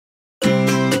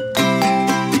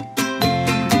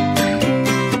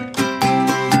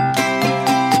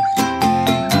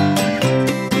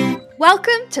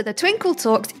Welcome to the Twinkle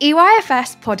Talks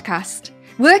EYFS podcast.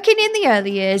 Working in the early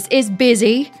years is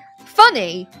busy,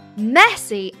 funny,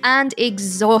 messy, and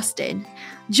exhausting.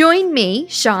 Join me,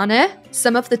 Shána,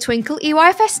 some of the Twinkle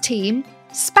EYFS team,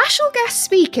 special guest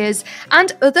speakers,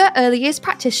 and other early years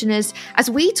practitioners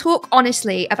as we talk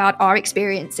honestly about our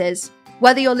experiences.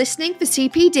 Whether you're listening for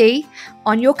CPD,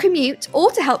 on your commute,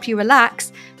 or to help you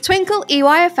relax, Twinkle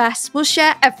EYFS will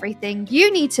share everything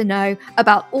you need to know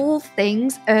about all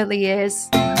things early years.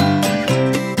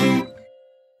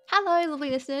 Hello,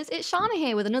 lovely listeners. It's Shána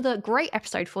here with another great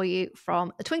episode for you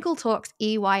from the Twinkle Talks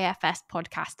EYFS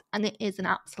podcast, and it is an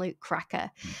absolute cracker.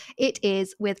 It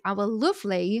is with our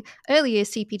lovely early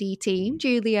years CPD team,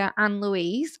 Julia and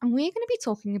Louise, and we're going to be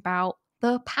talking about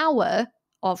the power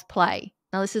of play.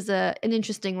 Now, this is an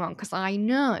interesting one because I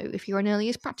know if you're an early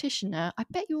years practitioner, I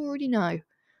bet you already know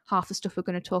half the stuff we're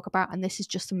going to talk about, and this is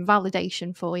just some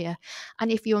validation for you. And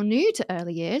if you're new to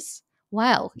early years,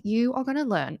 well, you are going to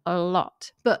learn a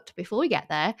lot. But before we get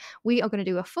there, we are going to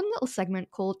do a fun little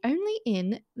segment called Only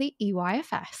in the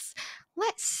EYFS.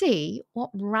 Let's see what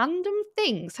random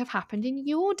things have happened in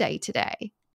your day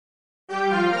today.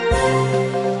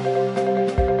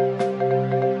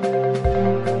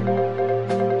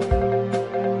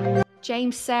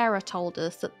 James Sarah told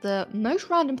us that the most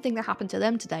random thing that happened to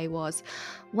them today was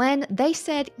when they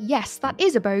said, yes, that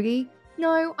is a bogey.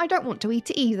 No, I don't want to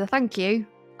eat it either, thank you.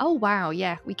 Oh wow,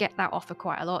 yeah, we get that offer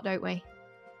quite a lot, don't we?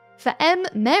 For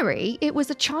Mary, it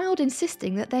was a child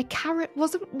insisting that their carrot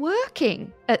wasn't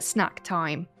working at snack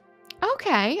time.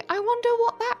 Okay, I wonder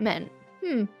what that meant.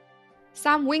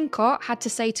 Sam Wincott had to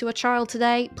say to a child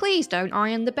today, please don't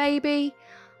iron the baby.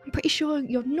 I'm pretty sure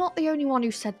you're not the only one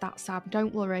who said that, Sam,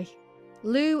 don't worry.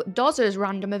 Lou Dozzer's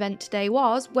random event today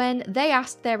was when they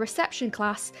asked their reception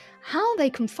class how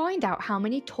they can find out how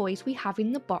many toys we have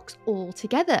in the box all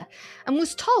together, and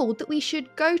was told that we should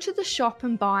go to the shop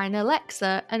and buy an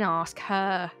Alexa and ask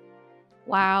her.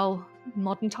 Wow,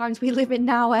 modern times we live in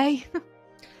now, eh?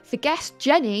 For guest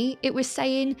Jenny, it was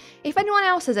saying, if anyone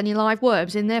else has any live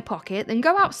worms in their pocket, then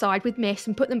go outside with Miss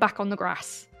and put them back on the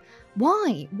grass.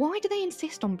 Why? Why do they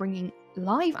insist on bringing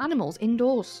live animals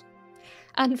indoors?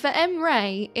 And for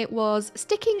Ray, it was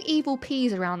sticking evil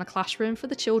peas around the classroom for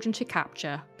the children to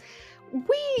capture.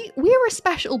 We're a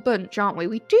special bunch, aren't we?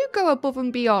 We do go above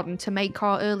and beyond to make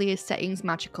our earliest settings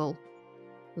magical.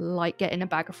 Like getting a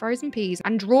bag of frozen peas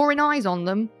and drawing eyes on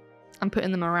them and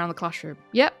putting them around the classroom.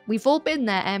 Yep, we've all been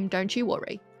there, don't you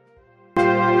worry.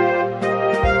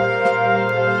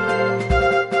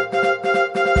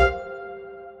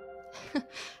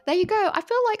 There you go. I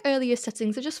feel like earlier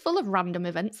settings are just full of random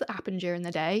events that happen during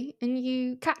the day, and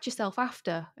you catch yourself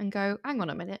after and go, hang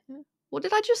on a minute, what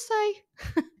did I just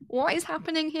say? What is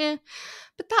happening here?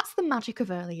 But that's the magic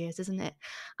of early years, isn't it?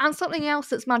 And something else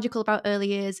that's magical about early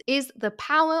years is the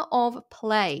power of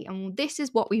play. And this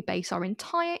is what we base our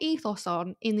entire ethos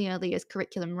on in the early years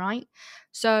curriculum, right?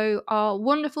 So our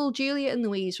wonderful Julia and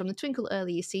Louise from the Twinkle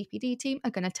Early Years CPD team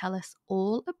are going to tell us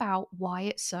all about why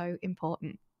it's so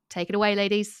important. Take it away,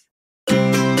 ladies.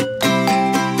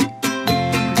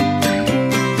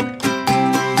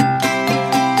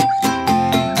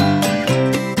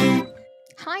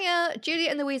 Hiya, Julia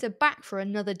and Louise are back for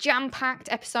another jam-packed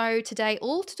episode today,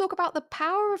 all to talk about the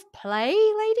power of play,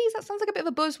 ladies. That sounds like a bit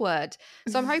of a buzzword.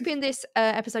 So I'm hoping this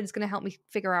episode is going to help me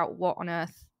figure out what on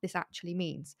earth this actually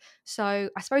means. So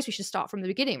I suppose we should start from the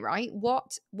beginning, right?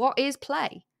 What is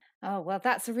play? Oh, well,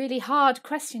 that's a really hard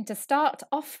question to start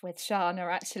off with,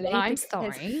 Shána, actually. Well, I'm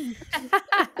sorry.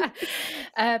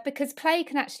 Because play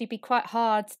can actually be quite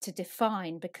hard to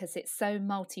define because it's so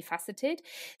multifaceted.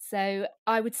 So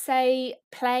I would say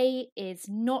play is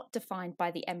not defined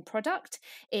by the end product.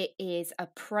 It is a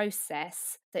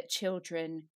process that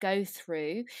children go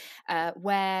through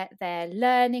where they're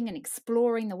learning and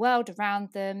exploring the world around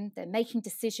them. They're making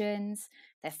decisions.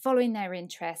 They're following their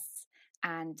interests.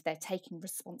 And they're taking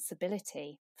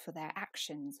responsibility for their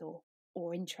actions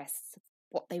or interests,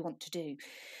 what they want to do.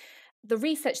 The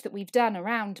research that we've done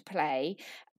around play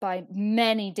by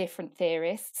many different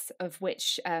theorists, of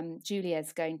which Julia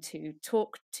is going to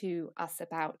talk to us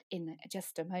about in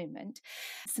just a moment,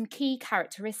 some key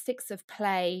characteristics of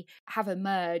play have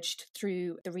emerged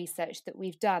through the research that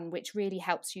we've done, which really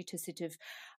helps you to sort of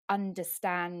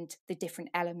understand the different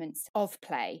elements of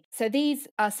play. So these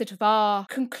are sort of our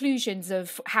conclusions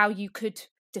of how you could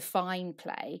define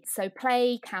play. So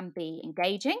play can be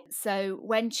engaging. So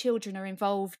when children are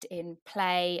involved in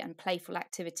play and playful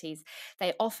activities,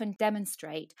 they often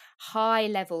demonstrate high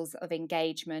levels of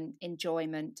engagement,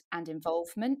 enjoyment, and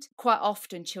involvement. Quite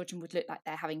often, children would look like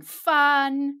they're having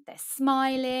fun, they're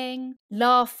smiling,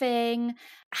 laughing.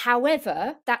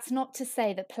 However, that's not to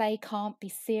say that play can't be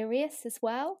serious as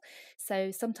well.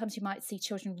 So sometimes you might see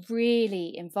children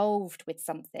really involved with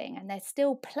something and they're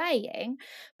still playing,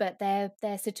 but they're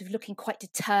sort of looking quite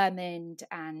determined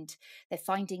and they're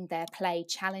finding their play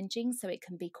challenging. So it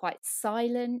can be quite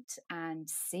silent and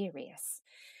serious.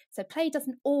 So play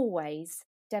doesn't always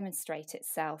demonstrate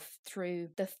itself through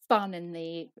the fun and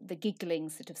the giggling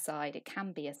sort of side. It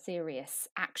can be a serious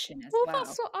action as Well, well.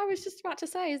 that's what I was just about to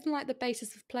say. Isn't like the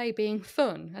basis of play being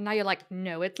fun? And now you're like,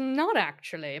 no, it's not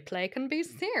actually. Play can be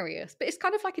serious. But it's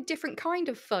kind of like a different kind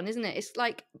of fun, isn't it? It's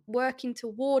like working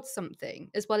towards something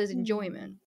as well as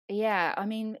enjoyment. Yeah, I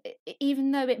mean,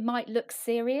 even though it might look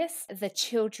serious, the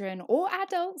children or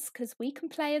adults, because we can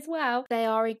play as well, they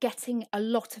are getting a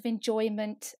lot of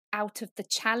enjoyment out of the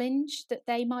challenge that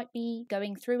they might be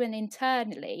going through, and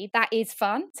internally that is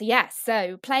fun. So yes,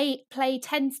 so play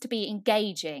tends to be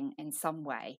engaging in some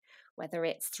way, whether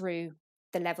it's through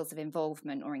the levels of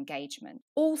involvement or engagement.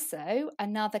 Also,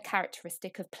 another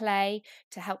characteristic of play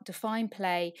to help define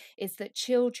play is that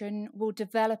children will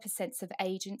develop a sense of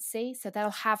agency. So they'll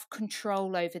have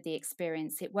control over the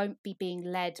experience. It won't be being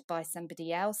led by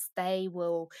somebody else. They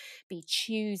will be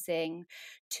choosing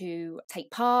to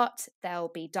take part, they'll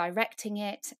be directing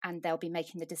it, and they'll be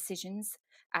making the decisions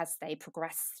as they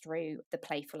progress through the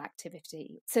playful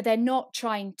activity. So they're not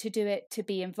trying to do it to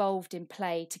be involved in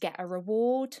play to get a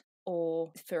reward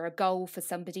or for a goal for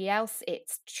somebody else.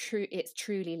 It's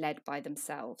truly led by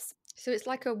themselves. So it's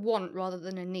like a want rather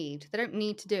than a need. They don't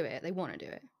need to do it, they want to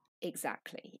do it.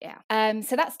 Exactly, yeah.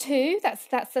 So that's two.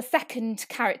 That's the second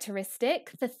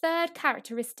characteristic. The third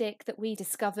characteristic that we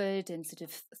discovered and sort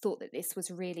of thought that this was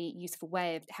a really useful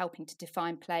way of helping to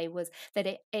define play was that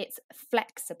it's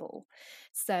flexible.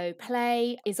 So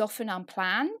play is often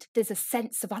unplanned. There's a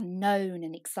sense of unknown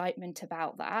and excitement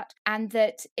about that, and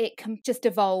that it can just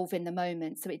evolve in the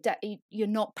moment. So you're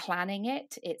not planning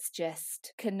it. It's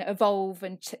just can evolve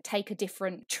and take a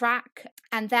different track,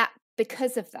 and that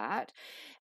because of that,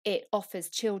 it offers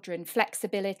children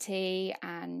flexibility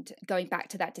and going back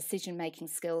to that decision-making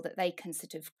skill that they can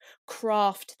sort of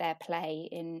craft their play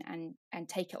in and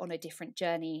take it on a different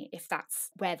journey if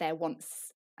that's where their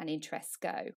wants and interests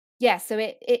go. Yeah, so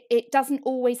it doesn't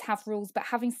always have rules, but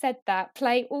having said that,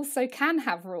 play also can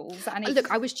have rules. And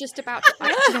look, I was just about to, do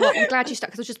you know what? I'm glad you stuck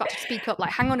because I was just about to speak up. Like,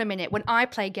 hang on a minute. When I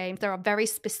play games, there are very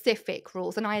specific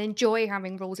rules, and I enjoy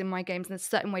having rules in my games and a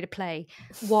certain way to play.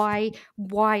 Why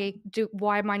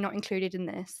am I not included in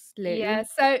this, Lou? Yeah,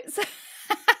 so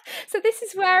this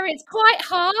is where it's quite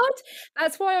hard.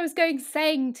 That's why I was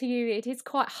saying to you, it is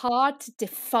quite hard to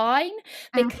define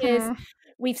because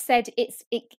we've said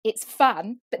it's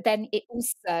fun, but then it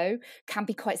also can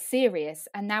be quite serious.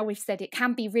 And now we've said it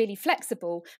can be really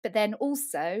flexible, but then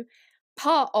also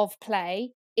part of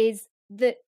play is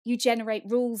that you generate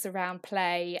rules around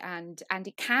play and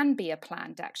it can be a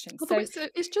planned action. So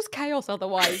it's just chaos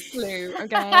otherwise, Lou.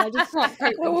 Okay, I just can't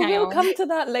cope with chaos. We'll come to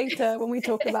that later when we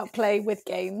talk about play with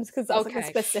games, because that's like a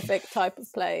specific type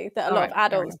of play that a lot of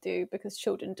adults do, because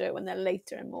children do it when they're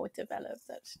later and more developed,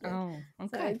 actually. Oh,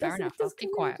 okay, fair enough. I'll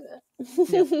keep quiet.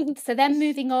 Yep. So then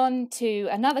moving on to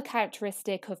another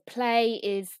characteristic of play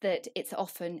is that it's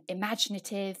often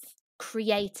imaginative,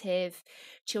 creative.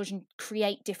 Children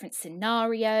create different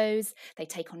scenarios, they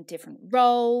take on different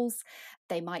roles,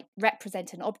 they might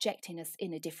represent an object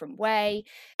in a different way,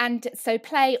 and so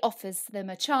play offers them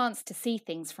a chance to see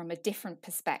things from a different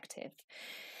perspective.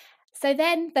 So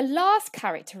then the last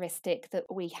characteristic that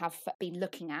we have been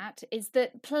looking at is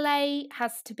that play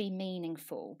has to be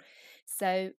meaningful.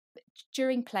 So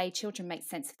during play, children make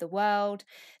sense of the world,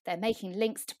 they're making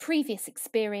links to previous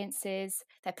experiences,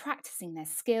 they're practicing their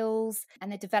skills, and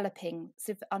they're developing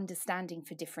sort of understanding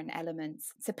for different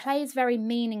elements. So play is very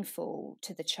meaningful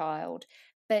to the child,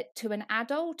 but to an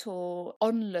adult or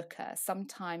onlooker,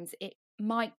 sometimes it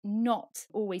might not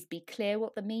always be clear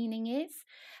what the meaning is,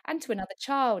 and to another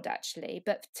child actually,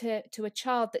 but to a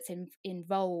child that's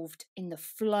involved in the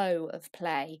flow of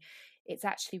play, it's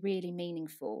actually really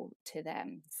meaningful to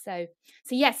them. So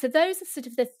those are sort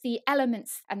of the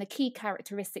elements and the key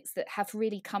characteristics that have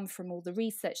really come from all the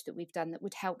research that we've done that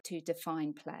would help to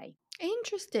define play.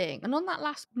 Interesting. And on that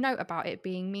last note about it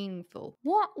being meaningful,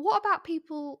 what about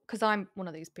people, because I'm one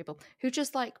of these people who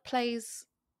just like plays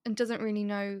and doesn't really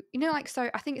know, like, so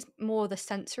I think it's more the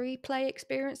sensory play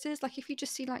experiences. Like if you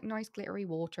just see like nice glittery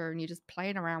water and you're just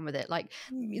playing around with it, like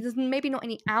there's maybe not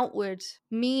any outward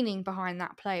meaning behind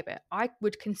that play, but I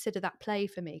would consider that play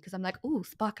for me because I'm like, oh,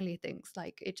 sparkly things,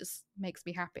 like it just makes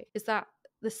me happy. Is that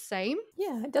the same?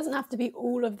 Yeah, it doesn't have to be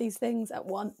all of these things at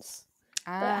once.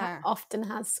 But it often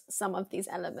has some of these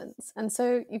elements. And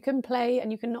so you can play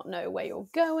and you can not know where you're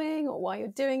going or why you're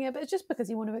doing it, but it's just because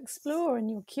you want to explore and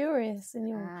you're curious and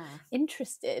you're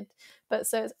interested. But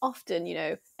so it's often,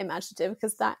 imaginative,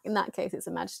 because that in that case it's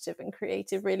imaginative and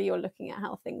creative. Really, you're looking at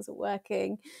how things are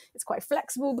working. It's quite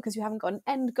flexible because you haven't got an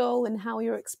end goal in how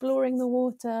you're exploring the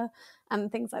water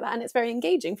and things like that. And it's very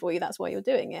engaging for you. That's why you're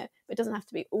doing it. But it doesn't have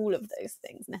to be all of those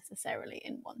things necessarily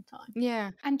in one time.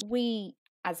 Yeah. And we,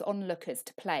 as onlookers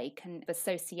to play, can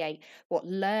associate what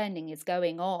learning is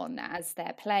going on as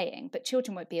they're playing, but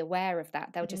children won't be aware of that.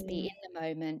 They'll just be in the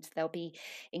moment. They'll be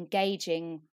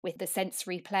engaging with the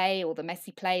sensory play or the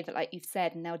messy play that, like you've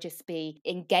said, and they'll just be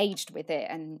engaged with it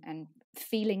and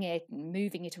feeling it and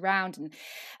moving it around.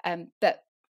 And but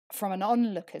from an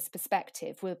onlooker's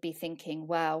perspective, we'll be thinking,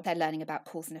 well, they're learning about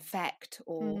cause and effect,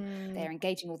 or they're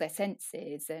engaging all their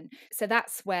senses. And so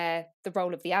that's where the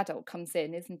role of the adult comes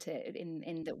in, isn't it?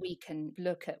 In that we can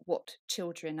look at what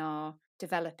children are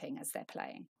developing as they're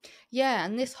playing. Yeah,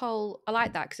 and this whole, I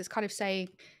like that because it's kind of saying,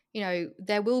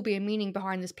 there will be a meaning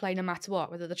behind this play no matter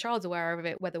what, whether the child's aware of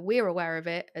it, whether we're aware of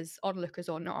it as onlookers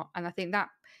or not. And I think that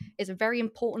is a very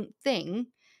important thing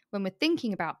when we're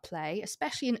thinking about play,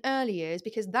 especially in early years,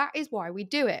 because that is why we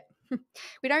do it.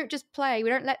 We don't just play, we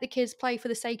don't let the kids play for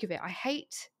the sake of it. I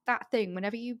hate that thing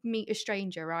whenever you meet a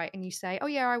stranger, right? And you say, oh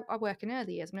yeah, I work in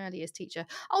early years, I'm an early years teacher.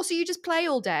 Oh, so you just play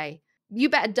all day? You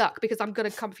better duck because I'm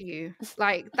going to come for you.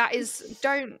 Like that's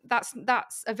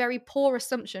a very poor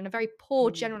assumption, a very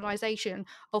poor generalization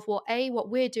of what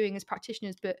we're doing as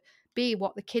practitioners, but B,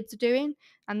 what the kids are doing.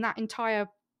 And that entire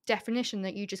definition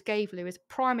that you just gave, Lou, is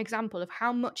a prime example of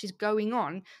how much is going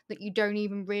on that you don't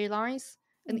even realize.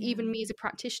 And even me as a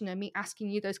practitioner, me asking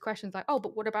you those questions like, oh,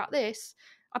 but what about this?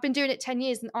 I've been doing it 10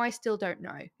 years and I still don't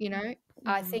know,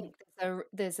 I think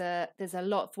there's a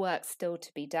lot of work still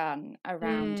to be done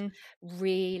around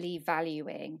really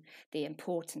valuing the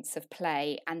importance of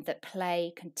play, and that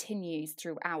play continues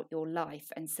throughout your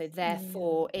life. And so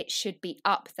therefore it should be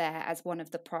up there as one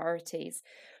of the priorities,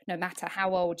 no matter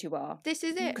how old you are. This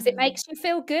is it. Because it makes you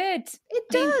feel good. It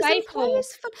does. And play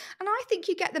is fun. And I think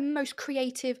you get the most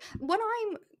creative when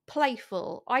I'm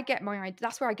playful.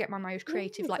 That's where I get my most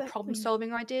creative, like problem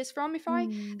solving ideas from. Do you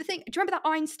remember that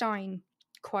Einstein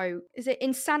quote? Is it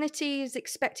insanity is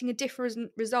expecting a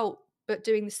different result but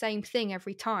doing the same thing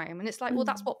every time? And it's like, well,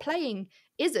 that's what playing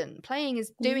isn't. Playing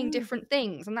is doing different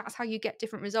things, and that's how you get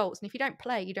different results. And if you don't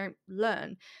play, you don't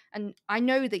learn. And I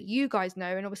know that you guys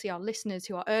know, and obviously our listeners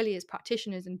who are early as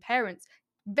practitioners and parents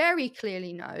very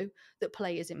clearly know that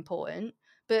play is important.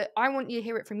 But I want you to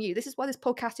hear it from you. This is why this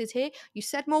podcast is here. You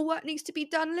said more work needs to be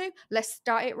done, Lou. Let's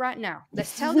start it right now.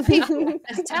 Let's tell the people.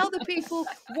 Let's tell the people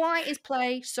why is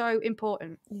play so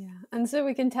important. Yeah, and so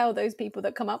we can tell those people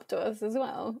that come up to us as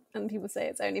well, and people say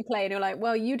it's only play, and you're like,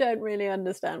 well, you don't really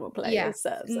understand what play is.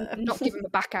 So. Not give them a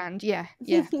backhand. Yeah.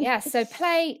 So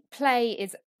play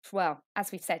is, well,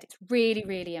 as we've said, it's really,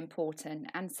 really important.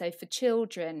 And so for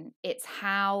children, it's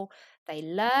how they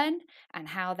learn and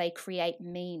how they create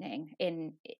meaning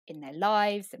in their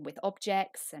lives and with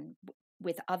objects and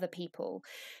with other people.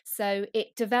 So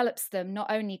it develops them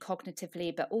not only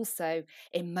cognitively, but also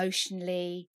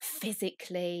emotionally,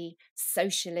 physically,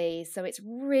 socially. So it's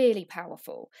really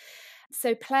powerful.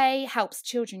 So play helps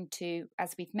children to,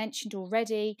 as we've mentioned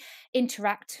already,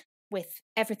 interact with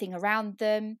everything around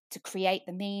them, to create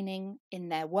the meaning in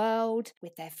their world,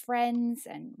 with their friends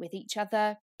and with each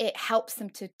other. It helps them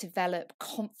to develop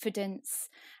confidence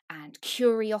and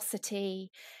curiosity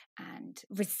and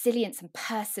resilience and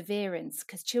perseverance,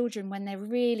 because children, when they're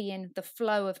really in the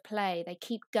flow of play, they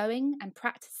keep going and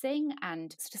practicing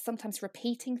and sort of sometimes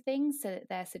repeating things so that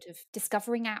they're sort of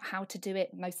discovering out how to do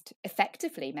it most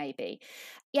effectively, maybe.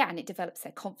 Yeah, and it develops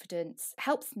their confidence,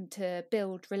 helps them to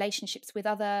build relationships with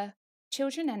other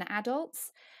children and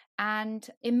adults. And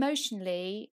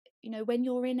emotionally, when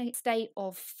you're in a state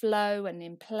of flow and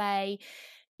in play,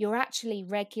 you're actually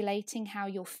regulating how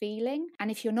you're feeling. And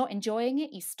if you're not enjoying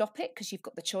it, you stop it because you've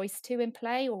got the choice to in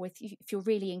play. Or if you're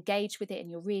really engaged with it and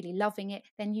you're really loving it,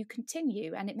 then you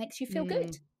continue and it makes you feel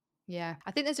good. Yeah,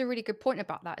 I think there's a really good point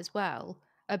about that as well,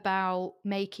 about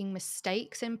making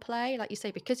mistakes in play, like you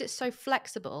say, because it's so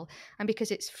flexible and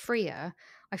because it's freer.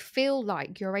 I feel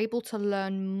like you're able to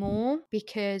learn more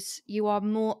because you are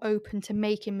more open to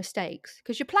making mistakes,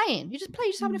 because you're playing, you just play,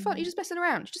 you're just having fun, you're just messing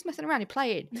around, you're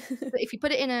playing. But if you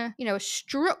put it in a, you know, a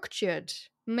structured,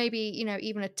 maybe, you know,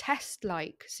 even a test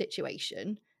like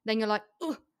situation, then you're like,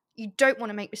 oh, you don't want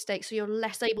to make mistakes, so you're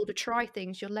less able to try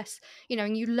things, you're less, you know,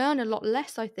 and you learn a lot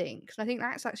less, I think. And I think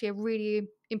that's actually a really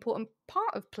important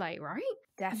part of play, right?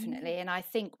 Definitely. And I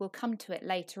think we'll come to it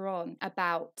later on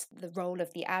about the role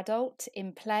of the adult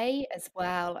in play as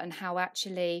well, and how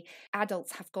actually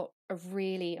adults have got a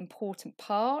really important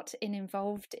part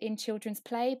involved in children's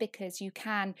play, because you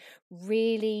can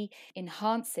really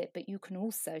enhance it, but you can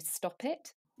also stop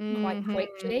it quite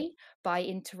quickly by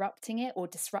interrupting it or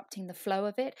disrupting the flow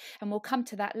of it. And we'll come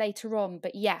to that later on.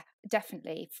 But yeah,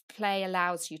 definitely play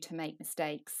allows you to make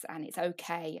mistakes, and it's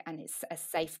okay, and it's a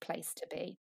safe place to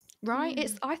be. Right?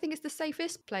 It's, I think it's the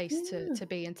safest place to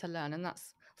be and to learn, and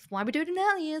that's why we do it in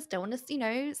early years. Don't want to, you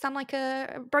know, sound like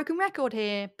a broken record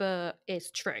here, but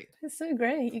it's true. It's so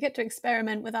great. You get to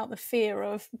experiment without the fear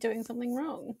of doing something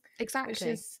wrong. Exactly. Which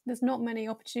is, there's not many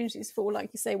opportunities for, like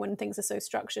you say, when things are so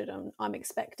structured and I'm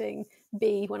expecting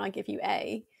B when I give you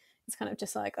A. It's kind of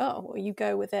just like, oh, well, you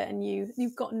go with it, and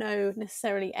you've got no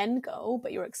necessarily end goal,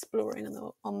 but you're exploring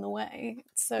on the way.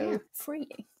 It's so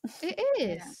freeing. It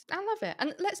is. Yeah. I love it.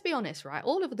 And let's be honest, right?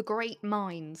 All of the great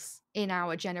minds in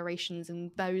our generations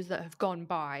and those that have gone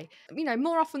by, you know,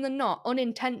 more often than not,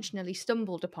 unintentionally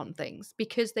stumbled upon things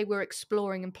because they were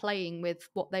exploring and playing with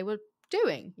what they were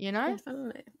doing, you know?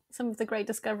 Definitely. Some of the great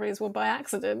discoveries were by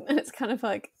accident, and it's kind of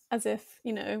like as if,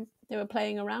 you know, they were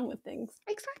playing around with things.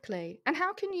 Exactly. And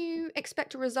how can you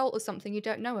expect a result of something you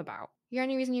don't know about? The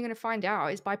only reason you're going to find out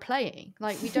is by playing.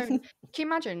 Like, we don't, can you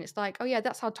imagine? It's like, oh yeah,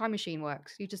 that's how Time Machine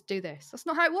works. You just do this. That's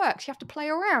not how it works. You have to play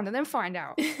around and then find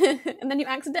out. And then you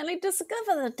accidentally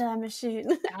discover the Time Machine.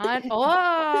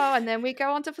 And then we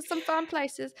go on to some fun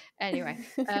places. Anyway,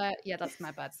 yeah, that's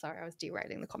my bad. Sorry, I was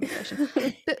derailing the conversation.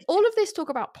 But all of this talk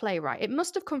about play, right? It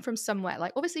must have come from somewhere.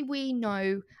 Like, obviously we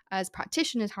know as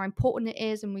practitioners how important it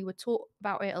is, and we were taught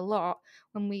about it a lot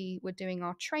when we were doing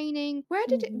our training. Where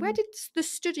did the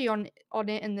study on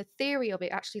it and the theory of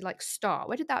it actually like start?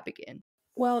 Where did that begin?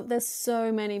 Well, there's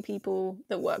so many people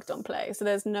that worked on play, so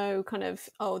there's no kind of,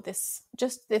 oh, this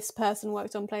person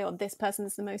worked on play, or this person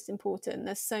is the most important.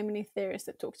 There's so many theorists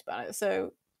that talked about it.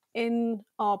 So in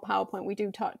our PowerPoint we do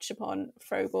touch upon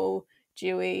Froebel,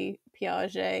 Dewey,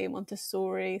 Piaget,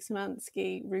 Montessori,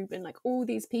 Szymanski, Rubin, like all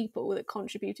these people that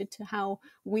contributed to how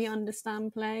we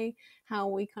understand play, how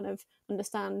we kind of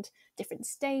understand different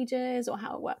stages, or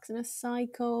how it works in a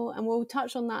cycle. And we'll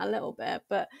touch on that a little bit,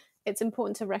 but it's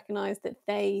important to recognise that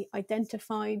they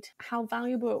identified how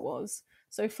valuable it was.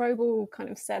 So Froebel kind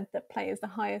of said that play is the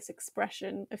highest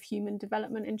expression of human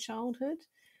development in childhood,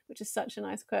 which is such a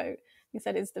nice quote. He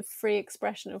said it's the free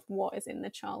expression of what is in the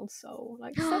child's soul.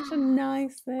 Like, such a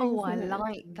nice thing. Oh, I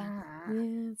like that.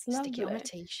 Yeah, it's lovely. Stick it on a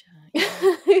t-shirt.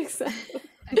 Yeah. Exactly.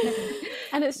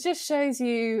 And it just shows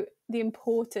you the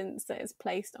importance that is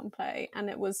placed on play, and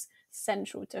it was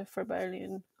central to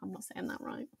Froebelian. I'm not saying that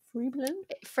right. Froebelian?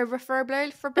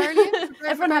 Froebelian?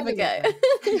 Everyone have a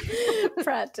go.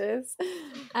 Practice.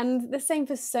 And the same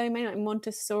for so many, like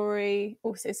Montessori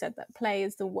also said that play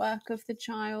is the work of the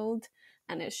child,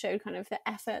 and it showed kind of the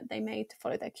effort they made to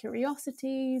follow their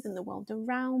curiosities and the world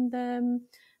around them.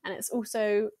 And it's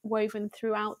also woven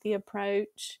throughout the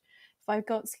approach.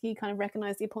 Vygotsky kind of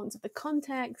recognised the importance of the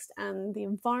context and the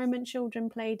environment children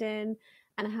played in,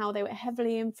 and how they were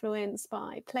heavily influenced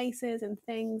by places and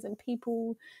things and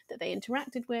people that they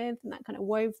interacted with, and that kind of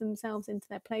wove themselves into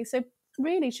their play. So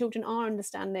really, children are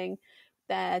understanding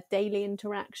their daily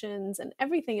interactions and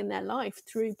everything in their life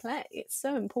through play. It's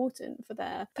so important for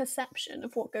their perception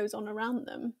of what goes on around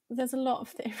them. There's a lot of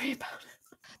theory about it.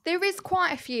 There is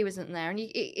quite a few, isn't there? And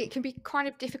it can be kind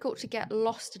of difficult to get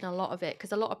lost in a lot of it,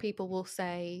 because a lot of people will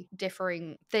say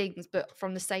differing things, but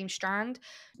from the same strand.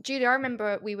 Julie, I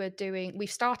remember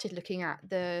we've started looking at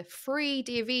the free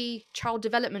DV child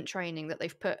development training that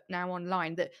they've put now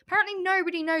online that apparently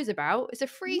nobody knows about. It's a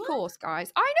free course,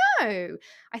 guys. I know.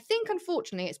 I think,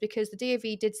 unfortunately, it's because the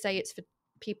DV did say it's for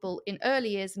people in early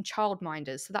years and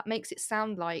childminders, so that makes it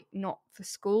sound like not for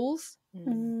schools.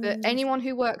 But anyone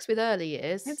who works with early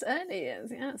years, it's early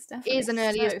years, yeah, it's definitely is an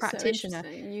early years practitioner.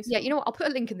 Yeah, you know what? I'll put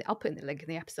the link in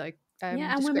the episode.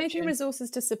 Yeah, and we're making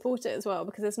resources to support it as well,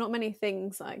 because there's not many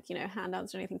things like, you know,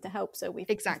 handouts or anything to help. So we've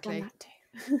exactly. done that too.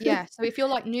 Yeah, so if you're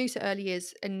like new to early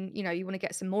years and you want to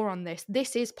get some more on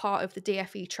this is part of the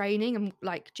DFE training, and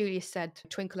like Julia said,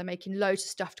 Twinkle are making loads of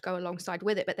stuff to go alongside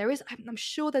with it, but I'm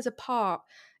sure there's a part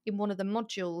in one of the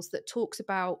modules that talks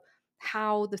about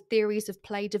how the theories of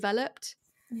play developed.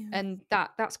 Yeah. And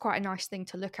that's quite a nice thing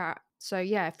to look at. So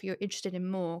yeah, if you're interested in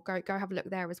more, go have a look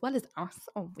there, as well as us,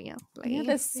 obviously. Yeah,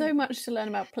 there's so much to learn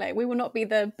about play. We will not be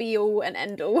the be all and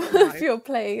end all of your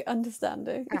play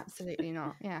understanding. Absolutely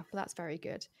not. Yeah, but that's very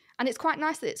good. And it's quite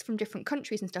nice that it's from different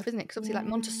countries and stuff, isn't it? Because obviously like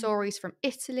Montessori's from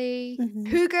Italy,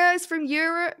 Hugo's from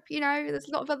Europe, there's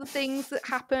a lot of other things that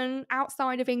happen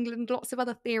outside of England, lots of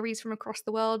other theories from across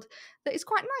the world that it's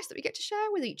quite nice that we get to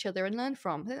share with each other and learn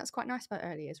from. I think that's quite nice about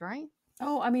early years, right?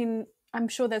 Oh, I mean, I'm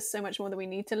sure there's so much more that we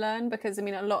need to learn, because I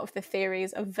mean, a lot of the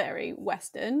theories are very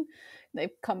Western. They've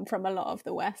come from a lot of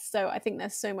the West. So I think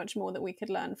there's so much more that we could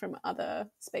learn from other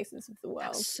spaces of the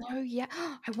world. So yeah,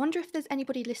 I wonder if there's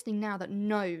anybody listening now that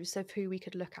knows of who we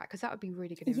could look at, because that would be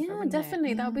really good info. Yeah,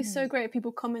 definitely. That would be so great if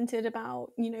people commented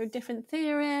about, different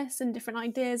theorists and different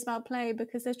ideas about play,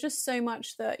 because there's just so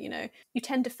much that, you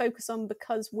tend to focus on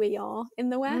because we are in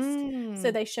the West.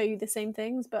 So they show you the same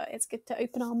things, but it's good to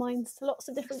open our minds to lots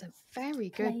of different. That's a very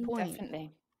good point.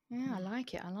 Definitely. Yeah, I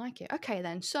like it. Okay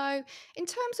then, so in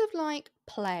terms of like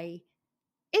play,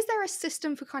 is there a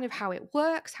system for kind of how it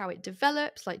works, how it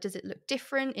develops? Like, does it look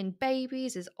different in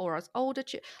babies or as older?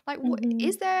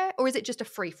 Is there, or is it just a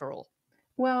free-for-all?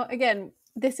 Well, again,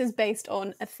 this is based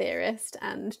on a theorist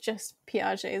and just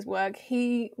Piaget's work.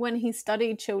 When he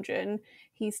studied children,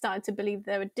 he started to believe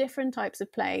there were different types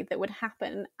of play that would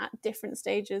happen at different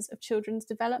stages of children's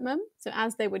development. So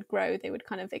as they would grow, they would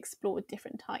kind of explore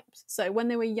different types. So when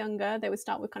they were younger, they would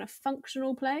start with kind of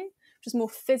functional play, which is more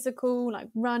physical, like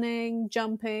running,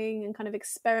 jumping, and kind of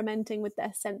experimenting with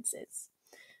their senses.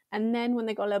 And then when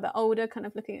they got a little bit older, kind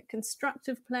of looking at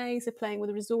constructive play, so playing with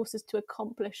resources to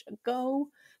accomplish a goal,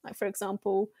 like for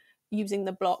example, using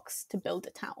the blocks to build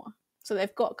a tower. So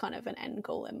they've got kind of an end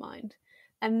goal in mind.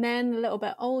 And then a little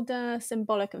bit older,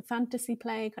 symbolic and fantasy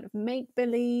play, kind of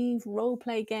make-believe,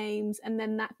 role-play games, and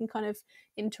then that can kind of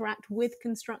interact with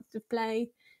constructive play.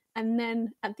 And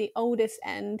then at the oldest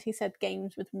end, he said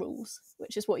games with rules,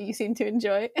 which is what you seem to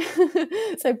enjoy.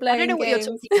 So playing I don't know games,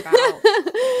 what you're talking about.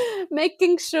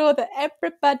 making sure that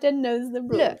everybody knows the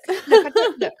rules.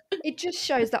 Look, it just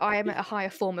shows that I am at a higher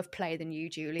form of play than you,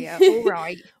 Julia. All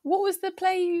right. What was the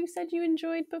play you said you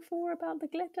enjoyed before about the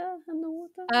glitter and the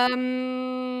water?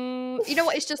 You know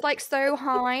what? It's just like so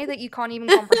high that you can't even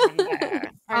comprehend it. Okay.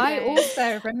 I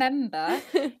also remember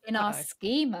in our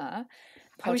schema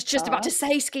podcast, I was just about to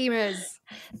say schemas,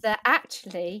 that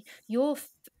actually your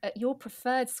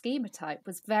preferred schema type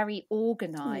was very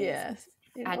organised. Yes.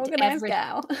 And organised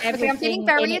gal. I'm feeling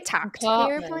very attacked here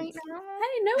right now.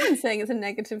 Hey, no one's saying it's a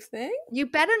negative thing. You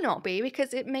better not be,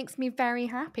 because it makes me very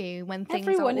happy when things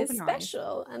Everyone are is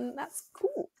special, and that's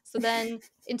cool. So then,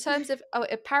 in terms of,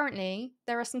 apparently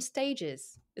there are some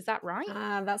stages. Is that right?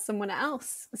 That's someone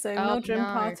else. So Mildred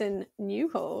Parton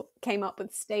Newhall came up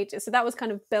with stages. So that was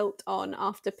kind of built on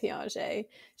after Piaget.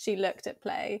 She looked at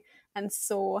play and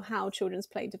saw how children's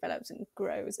play develops and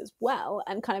grows as well,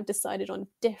 and kind of decided on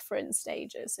different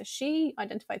stages. So she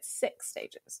identified 6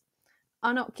 stages.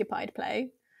 Unoccupied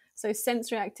play, so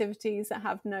sensory activities that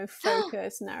have no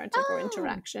focus, narrative, or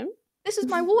interaction. This is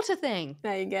my water thing.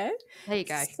 There you go. There you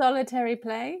go. Solitary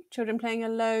play, children playing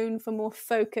alone for more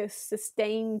focused,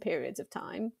 sustained periods of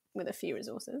time with a few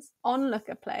resources.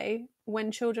 Onlooker play,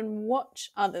 when children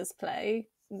watch others play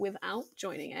without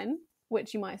joining in,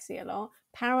 which you might see a lot.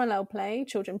 Parallel play,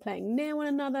 children playing near one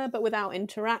another but without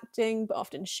interacting, but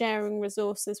often sharing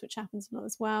resources, which happens a lot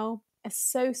as well.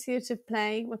 Associative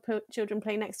play, where children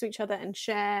play next to each other and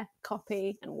share,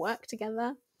 copy, and work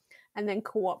together. And then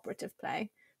cooperative play,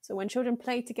 so when children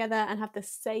play together and have the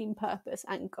same purpose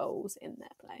and goals in their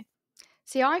play.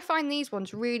 See, I find these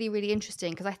ones really, really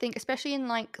interesting, because I think especially in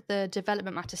like the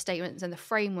development matter statements and the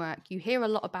framework, you hear a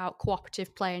lot about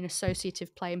cooperative play and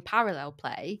associative play and parallel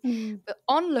play, but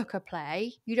onlooker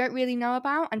play you don't really know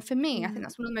about. And for me, I think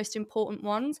that's one of the most important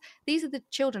ones. These are the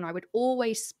children I would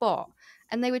always spot,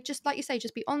 and they would just, like you say,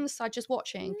 just be on the side just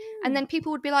watching, and then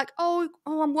people would be like, oh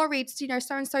I'm worried,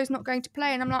 so-and-so's not going to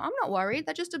play, and I'm like, I'm not worried,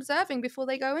 they're just observing before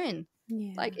they go in.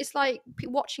 Like, it's like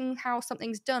watching how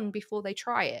something's done before they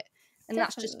try it. And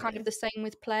that's just kind of the same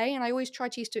with play. And I always try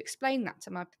to explain that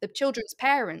to the children's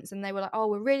parents. And they were like, oh,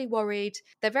 we're really worried.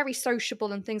 They're very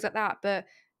sociable and things like that. But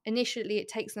initially it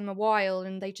takes them a while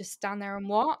and they just stand there and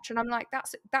watch, and I'm like,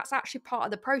 that's actually part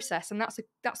of the process, and that's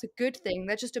a good thing.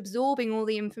 They're just absorbing all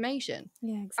the information.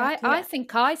 Yeah, exactly. I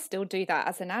think I still do that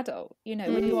as an adult, you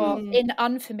know, when you're in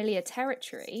unfamiliar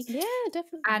territory, Yeah,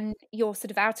 definitely. and you're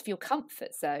sort of out of your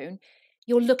comfort zone,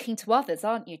 you're looking to others,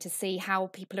 aren't you, to see how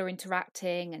people are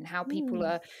interacting and how people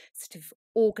are sort of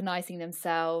organizing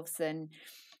themselves. And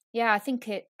yeah, I think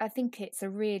it's a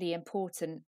really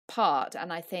important part,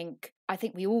 and I think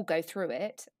we all go through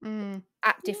it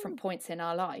at different points in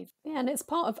our life. Yeah, and it's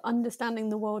part of understanding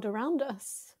the world around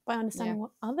us by understanding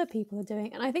what other people are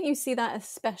doing. And I think you see that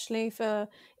especially for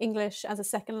English as a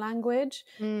second language.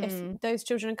 If those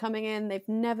children are coming in, they've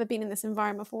never been in this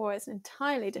environment before, it's an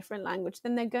entirely different language,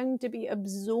 then they're going to be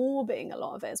absorbing a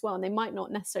lot of it as well. And they might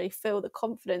not necessarily feel the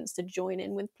confidence to join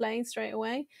in with play straight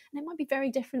away. And it might be very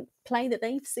different play that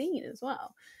they've seen as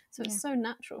well. So it's so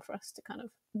natural for us to kind of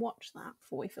watch that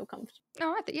before we feel comfortable.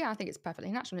 Oh, I think it's perfectly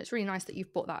natural. And it's really nice that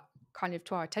you've brought that kind of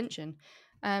to our attention.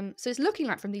 So it's looking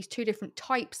like from these two different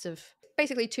types of,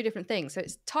 basically two different things. So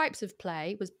it's types of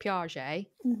play was Piaget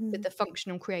with the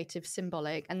functional, creative,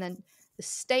 symbolic, and then the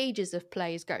stages of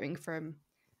play is going from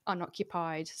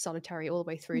unoccupied, solitary, all the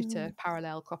way through to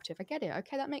parallel, cooperative. I get it.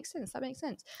 Okay, that makes sense.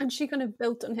 And she kind of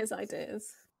built on his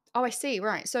ideas. Oh, I see.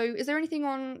 Right. So is there anything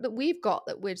on that we've got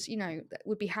that would, that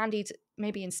would be handy to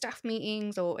maybe in staff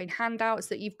meetings or in handouts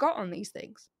that you've got on these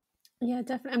things? Yeah,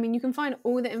 definitely. I mean, you can find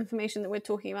all the information that we're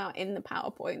talking about in the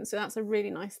PowerPoint. So that's a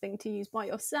really nice thing to use by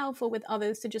yourself or with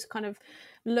others to just kind of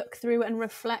look through and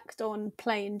reflect on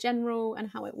play in general and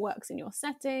how it works in your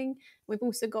setting. We've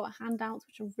also got handouts,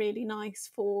 which are really nice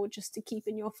for just to keep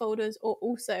in your folders, or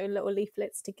also little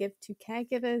leaflets to give to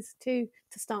caregivers to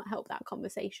start help that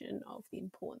conversation of the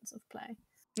importance of play.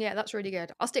 Yeah, that's really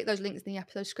good. I'll stick those links in the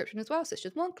episode description as well, so it's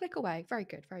just one click away. Very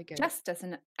good, very good. Just as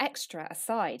an extra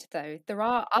aside, though, there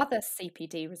are other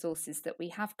CPD resources that we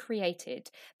have created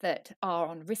that are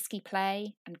on risky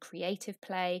play and creative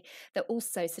play that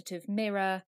also sort of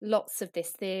mirror lots of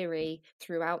this theory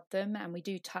throughout them. And we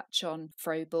do touch on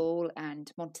Froebel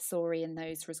and Montessori in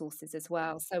those resources as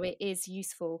well. So it is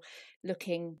useful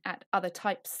looking at other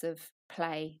types of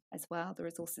play as well, the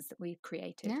resources that we've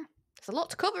created. Yeah. It's a lot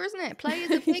to cover, isn't it? Play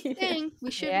is a big thing.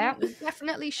 We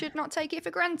definitely should not take it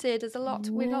for granted. There's a lot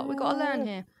we've got to learn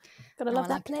here. Gotta love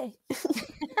that play.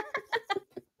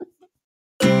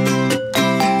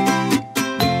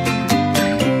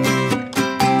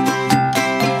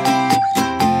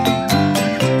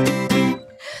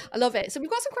 I love it. So we've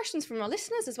got some questions from our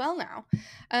listeners as well now.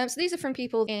 So these are from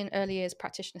people in early years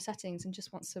practitioner settings and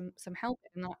just want some help.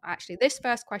 And actually, this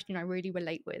first question I really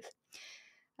relate with.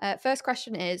 First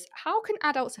question is, how can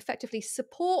adults effectively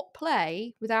support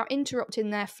play without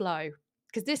interrupting their flow?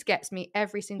 Because this gets me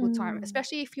every single time,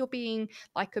 especially if you're being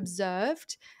like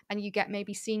observed and you get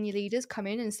maybe senior leaders come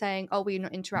in and saying, oh, we're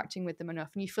not interacting with them enough.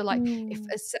 And you feel like if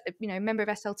a member of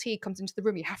SLT comes into the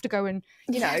room, you have to go and,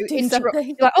 interrupt.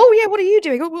 You're like, oh yeah, what are you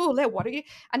doing? Oh, what are you?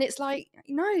 And it's like,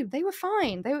 no, they were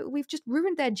fine. We've just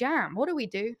ruined their jam. What do we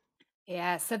do?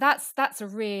 Yeah, so that's a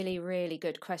really, really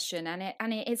good question, and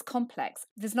it is complex.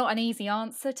 There's not an easy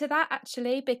answer to that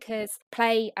actually, because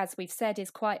play, as we've said, is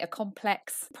quite a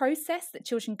complex process that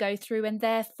children go through, and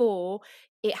therefore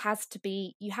you have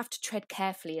to tread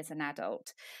carefully as an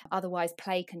adult. Otherwise,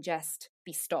 play can just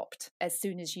be stopped as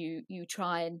soon as you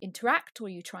try and interact or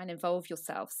you try and involve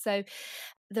yourself. So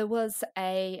there was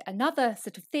another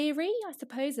sort of theory, I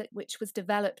suppose, which was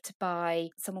developed by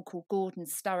someone called Gordon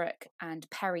Sturrock and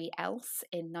Perry Else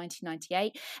in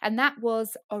 1998, and that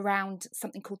was around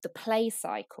something called the play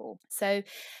cycle. So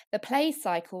the play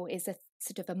cycle is a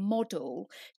sort of a model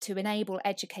to enable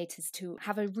educators to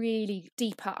have a really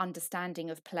deeper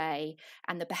understanding of play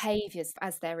and the behaviours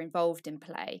as they're involved in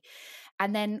play,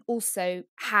 and then also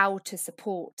how to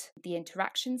support the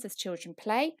interactions as children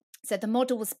play. So the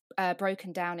model was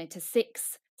broken down into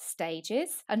 6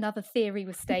 stages. Another theory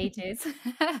was stages.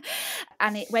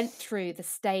 And it went through the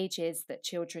stages that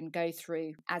children go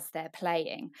through as they're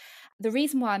playing. The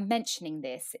reason why I'm mentioning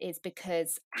this is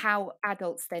because how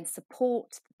adults then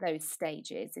support those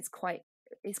stages is quite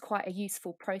a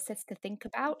useful process to think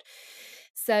about.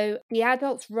 So the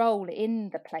adult's role in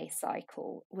the play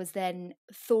cycle was then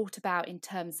thought about in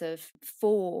terms of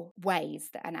 4 ways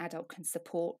that an adult can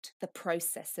support the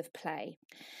process of play.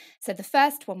 So the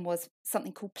first one was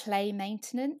something called play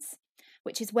maintenance,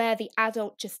 which is where the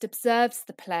adult just observes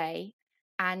the play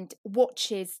and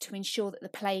watches to ensure that the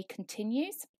play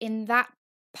continues. In that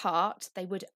part, they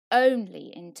would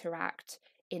only interact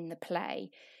in the play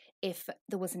if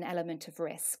there was an element of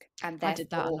risk. And therefore, I did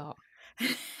that a lot.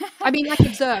 I mean, like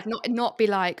observe, not be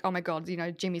like, oh my God, you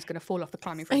know, Jimmy's going to fall off the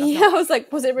climbing frame. I was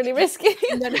like, was it really risky?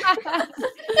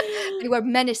 There were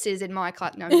menaces in my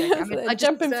class. No, I'm joking. I mean, I just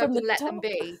jumping from the let top. them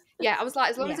be. Yeah, I was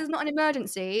like, as long as there's not an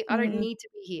emergency, I don't need to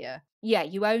be here. Yeah,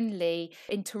 you only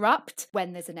interrupt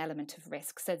when there's an element of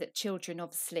risk, so that children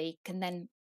obviously can then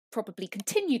probably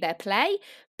continue their play,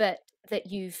 but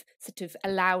that you've sort of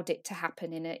allowed it to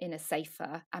happen in a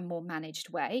safer and more managed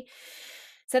way.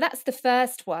 So that's the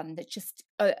first one, that's just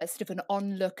a sort of an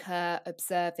onlooker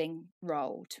observing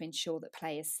role to ensure that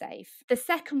play is safe. The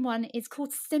second one is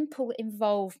called simple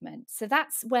involvement. So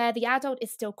that's where the adult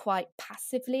is still quite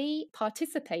passively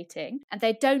participating and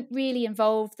they don't really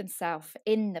involve themselves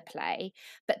in the play,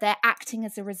 but they're acting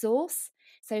as a resource.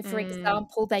 So, for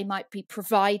example, they might be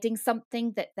providing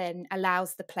something that then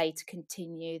allows the play to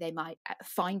continue. They might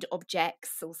find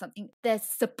objects or something. They're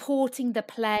supporting the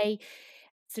play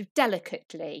sort of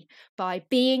delicately by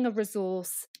being a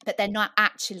resource, but they're not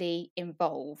actually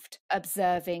involved,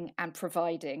 observing and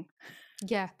providing.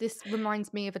 Yeah, this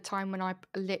reminds me of a time when I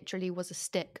literally was a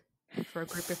stick for a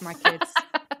group of my kids.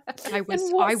 In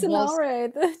what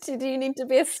scenario did you need to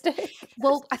be a stick?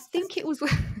 Well, I think it was.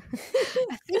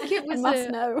 I must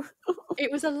know.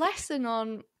 It was a lesson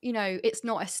on, you know, it's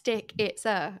not a stick, it's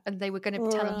and they were going to be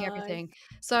telling me everything.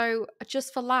 So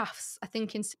just for laughs, I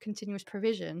think in continuous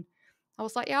provision, I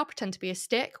was like, yeah, I'll pretend to be a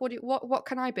stick. What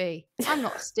can I be? I'm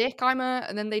not a stick.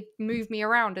 And then they'd move me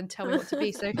around and tell me what to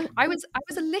be. So I was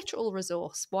a literal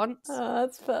resource once. Oh,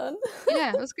 that's fun.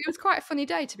 Yeah, it was quite a funny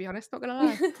day, to be honest, not gonna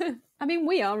lie. I mean,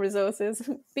 we are resources,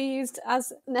 be used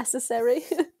as necessary.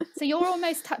 So you're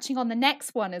almost touching on the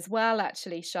next one as well,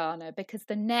 actually, Shána, because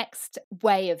the next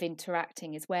way of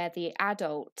interacting is where the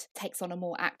adult takes on a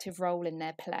more active role in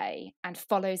their play and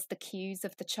follows the cues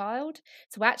of the child.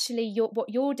 So actually, what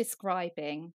you're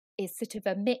describing is sort of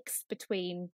a mix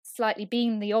between slightly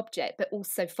being the object but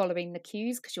also following the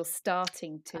cues, because you're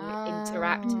starting to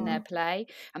interact in their play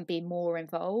and be more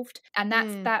involved, and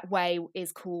that way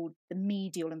is called the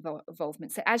medial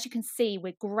involvement. So as you can see,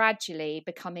 we're gradually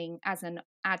becoming, as an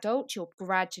adult, you're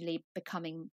gradually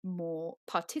becoming more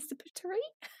participatory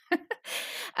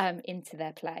into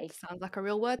their play. Sounds like a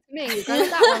real word to me. We're going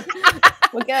with that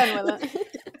one. We're going with it.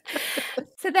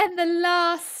 So then the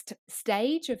last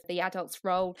stage of the adult's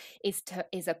role is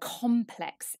a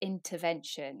complex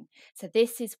intervention. So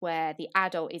this is where the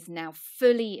adult is now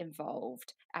fully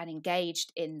involved and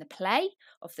engaged in the play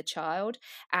of the child,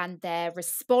 and they're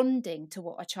responding to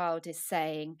what a child is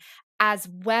saying, as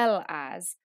well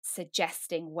as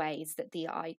suggesting ways that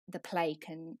the play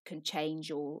can change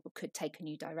or could take a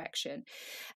new direction.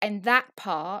 And that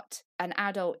part, an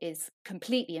adult is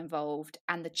completely involved,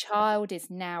 and the child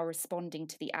is now responding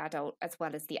to the adult as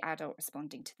well as the adult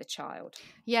responding to the child.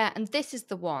 Yeah, and this is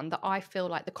the one that I feel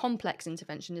like the complex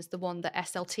intervention is the one that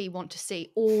SLT want to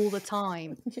see all the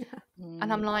time.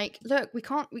 And I'm like, look,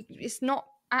 it's not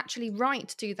actually right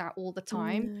to do that all the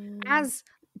time. As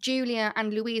Julia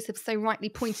and Louise have so rightly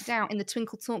pointed out in the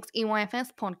Twinkle Talks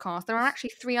EYFS podcast, there are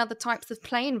actually 3 other types of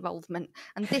play involvement,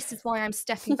 and this is why I'm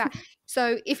stepping back.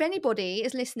 So if anybody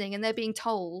is listening and they're being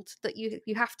told that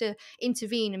you have to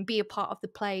intervene and be a part of the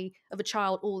play of a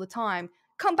child all the time,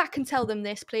 come back and tell them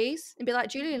this, please, and be like,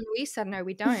 Julia and Louise said, no,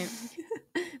 we don't.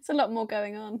 It's a lot more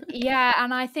going on. Yeah,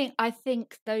 and I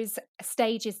think those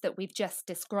stages that we've just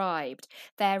described,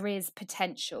 there is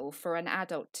potential for an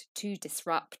adult to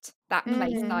disrupt that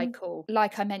play cycle.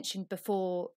 Like I mentioned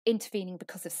before, intervening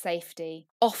because of safety,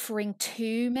 offering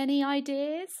too many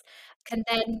ideas, can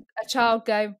then a child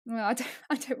go, well,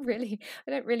 I don't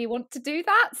really want to do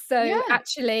that. So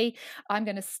actually, I'm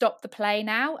going to stop the play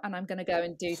now and I'm going to go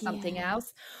and do something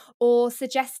else. Or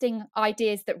suggesting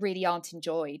ideas that really aren't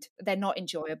enjoyed. They're not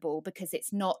enjoyable because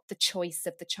it's not the choice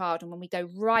of the child. And when we go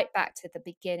right back to the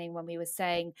beginning, when we were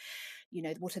saying, you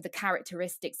know, what are the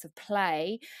characteristics of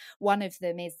play? One of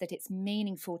them is that it's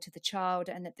meaningful to the child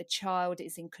and that the child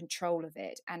is in control of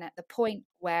it. And at the point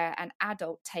where an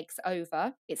adult takes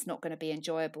over, it's not going to be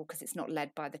enjoyable because it's not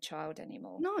led by the child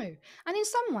anymore. No. And in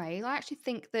some ways, I actually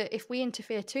think that if we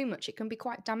interfere too much, it can be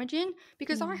quite damaging,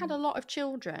 because I had a lot of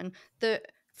children that,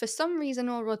 for some reason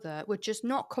or other, were just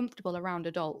not comfortable around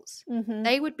adults.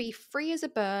 They would be free as a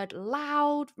bird,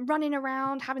 loud, running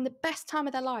around, having the best time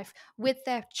of their life with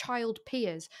their child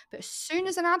peers. But as soon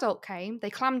as an adult came, they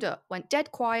clammed up, went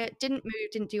dead quiet, didn't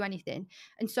move, didn't do anything.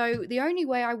 And so the only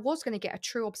way I was going to get a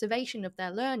true observation of their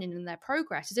learning and their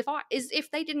progress is if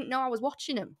they didn't know I was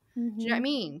watching them. Do you know what I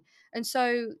mean? And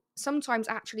so sometimes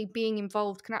actually being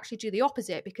involved can actually do the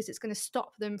opposite, because it's going to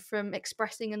stop them from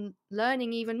expressing and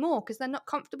learning even more, because they're not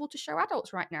comfortable to show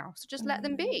adults right now. So just let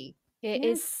them be. It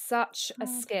is such a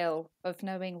skill of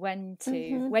knowing when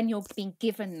you're being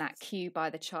given that cue by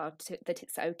the child that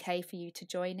it's okay for you to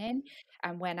join in,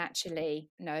 and when actually,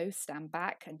 no, stand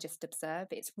back and just observe.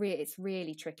 It's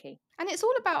really tricky. And it's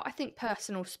all about, I think,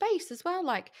 personal space as well.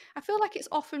 Like, I feel like it's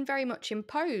often very much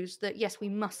imposed that, yes, we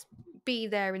must be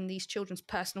there in these children's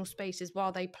personal spaces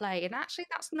while they play. And actually,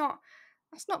 that's not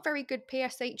very good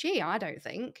PSHE, I don't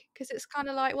think, because it's kind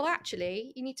of like, well,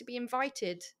 actually, you need to be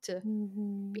invited to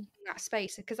be in that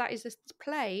space, because that is just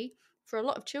play for a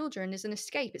lot of children is an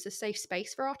escape. It's a safe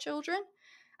space for our children.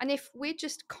 And if we're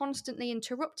just constantly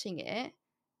interrupting it,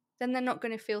 then they're not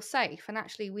going to feel safe. And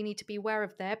actually, we need to be aware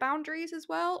of their boundaries as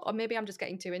well. Or maybe I'm just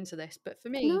getting too into this. But for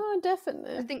me, No,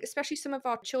 definitely. I think especially some of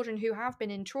our children who have been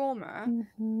in trauma,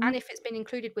 and if it's been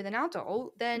included with an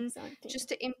adult, then just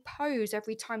to impose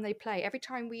every time they play, every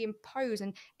time we impose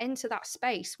and enter that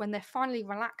space when they're finally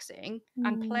relaxing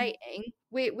and playing,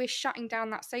 we're shutting down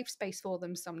that safe space for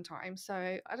them sometimes. So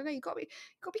I don't know, you've got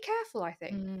to be careful, I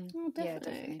think. Oh, definitely. Yeah,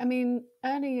 definitely. I mean,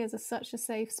 early years are such a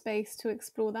safe space to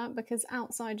explore that, because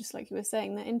outside, just like you were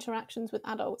saying, the interactions with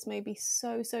adults may be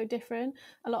so different.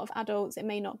 A lot of adults, it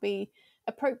may not be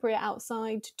appropriate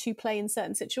outside to play in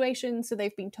certain situations, so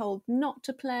they've been told not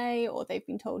to play, or they've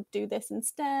been told do this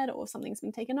instead, or something's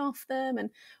been taken off them, and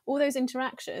all those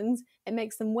interactions, it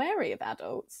makes them wary of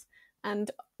adults.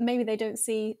 And maybe they don't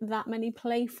see that many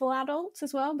playful adults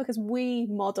as well, because we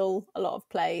model a lot of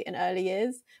play in early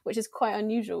years, which is quite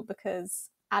unusual, because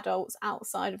adults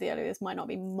outside of the early years might not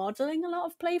be modeling a lot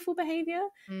of playful behaviour,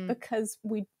 because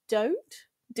we don't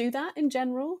do that in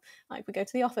general. Like, we go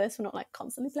to the office, we're not like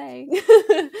constantly playing.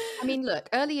 I mean, look,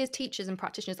 early years teachers and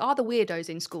practitioners are the weirdos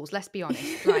in schools, let's be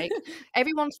honest. Like,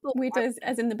 everyone's thought weirdos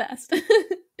as in the best.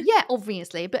 Yeah,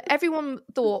 obviously, but everyone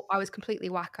thought I was completely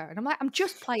wacko. And I'm like, I'm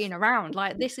just playing around.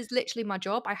 Like, this is literally my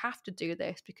job. I have to do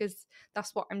this because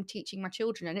that's what I'm teaching my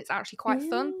children. And it's actually quite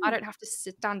fun. I don't have to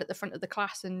stand at the front of the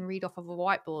class and read off of a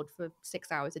whiteboard for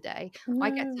 6 hours a day.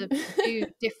 I get to do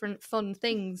different fun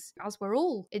things, as we're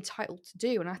all entitled to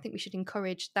do. And I think we should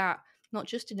encourage that, not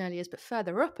just in early years, but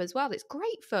further up as well. It's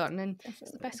great fun, and it's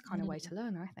the best kind of way to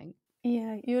learn, I think.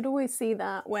 Yeah, you would always see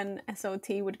that when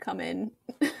SLT would come in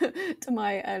to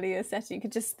my earlier setting.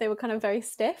 They were kind of very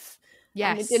stiff.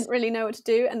 Yes. And they didn't really know what to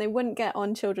do, and they wouldn't get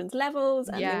on children's levels,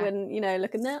 and they wouldn't,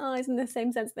 look in their eyes in the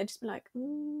same sense. They'd just be like,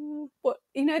 what?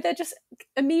 They're just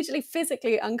immediately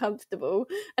physically uncomfortable,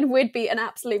 and we'd be an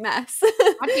absolute mess.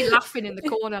 I'd be laughing in the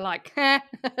corner like,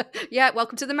 yeah,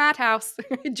 welcome to the madhouse.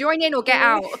 Join in or get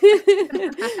out.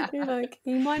 You're like,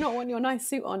 you might not want your nice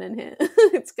suit on in here.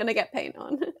 It's going to get paint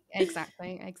on.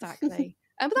 Exactly.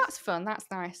 But that's fun. That's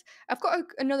nice. I've got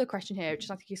another question here, which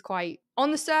I think is quite,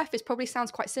 on the surface, probably sounds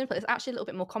quite simple. It's actually a little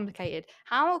bit more complicated.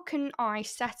 How can I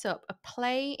set up a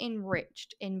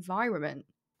play-enriched environment?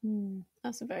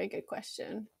 That's a very good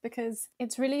question, because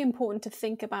it's really important to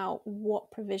think about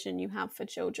what provision you have for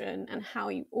children and how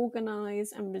you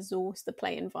organise and resource the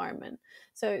play environment.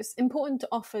 So it's important to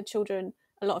offer children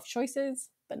a lot of choices,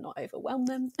 but not overwhelm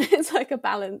them. It's like a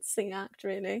balancing act,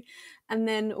 really. And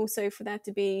then also for there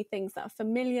to be things that are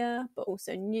familiar, but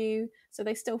also new, so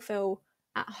they still feel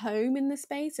at home in the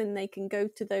space, and they can go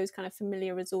to those kind of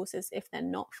familiar resources if they're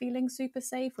not feeling super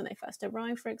safe when they first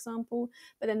arrive, for example.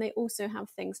 But then they also have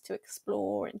things to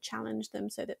explore and challenge them,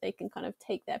 so that they can kind of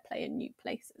take their play in new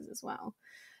places as well.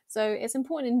 So it's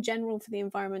important in general for the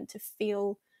environment to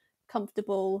feel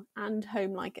comfortable and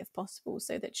home-like if possible,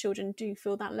 so that children do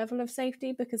feel that level of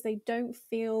safety, because they don't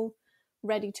feel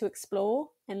ready to explore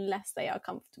unless they are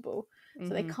comfortable.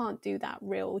 So they can't do that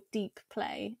real deep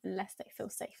play unless they feel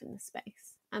safe in the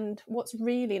space. And what's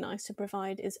really nice to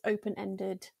provide is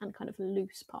open-ended and kind of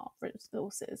loose part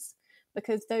resources,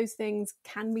 because those things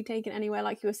can be taken anywhere.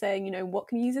 Like you were saying, what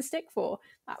can you use a stick for?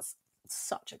 That's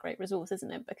such a great resource,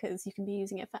 isn't it? Because you can be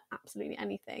using it for absolutely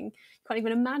anything. You can't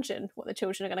even imagine what the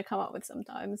children are going to come up with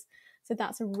sometimes. So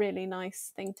that's a really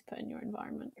nice thing to put in your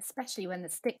environment. Especially when the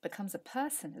stick becomes a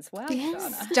person as well.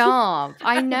 Yes. Stop.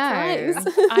 I know.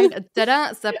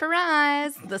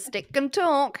 Surprise. The stick can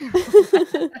talk.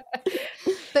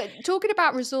 But talking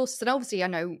about resources, and obviously I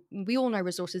know we all know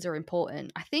resources are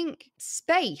important. I think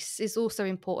space is also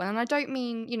important. And I don't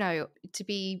mean, to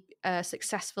be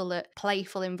successful at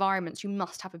playful environments, you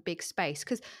must have a big space,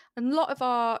 because a lot of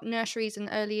our nurseries and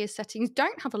early years settings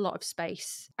don't have a lot of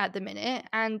space at the minute,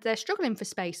 and they're struggling struggling for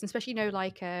space, and especially,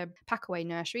 like packaway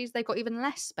nurseries, they've got even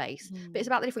less space. But it's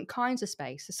about the different kinds of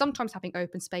space. So sometimes having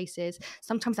open spaces,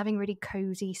 sometimes having really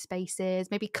cozy spaces,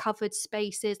 maybe covered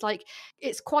spaces. Like,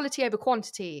 it's quality over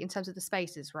quantity in terms of the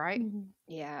spaces, right?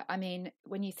 Yeah, I mean,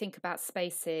 when you think about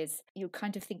spaces, you're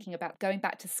kind of thinking about going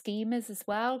back to schemas as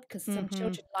well, because some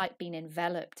children like being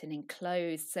enveloped and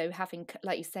enclosed. So having,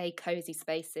 like you say, cozy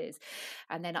spaces.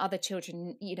 And then other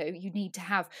children, you need to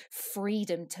have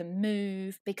freedom to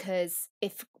move, because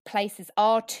if places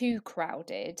are too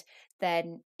crowded,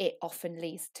 then it often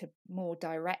leads to more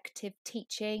directive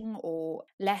teaching or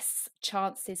less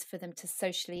chances for them to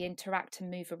socially interact and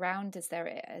move around as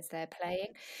they're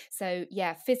playing. So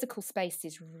yeah, physical space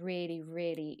is really,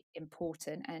 really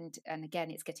important. And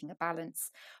again, it's getting a balance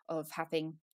of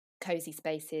having cozy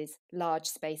spaces, large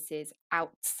spaces,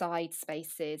 outside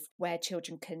spaces where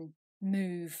children can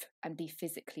move and be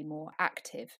physically more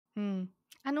active.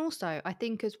 And also, I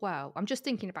think as well, I'm just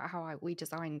thinking about how we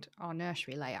designed our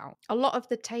nursery layout. A lot of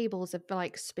the tables are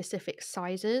like specific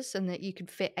sizes, and that you can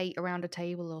fit 8 around a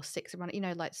table or 6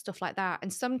 around, like stuff like that.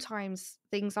 And sometimes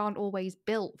things aren't always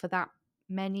built for that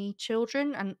many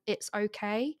children, and it's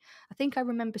okay. I think I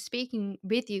remember speaking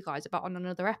with you guys about on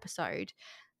another episode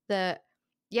that,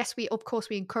 yes, we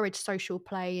encourage social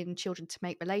play and children to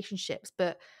make relationships,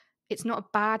 but it's not a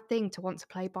bad thing to want to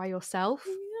play by yourself.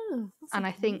 And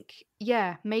I think,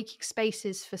 making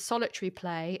spaces for solitary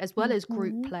play as well as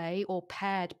group play or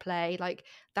paired play, like,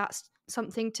 that's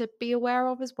something to be aware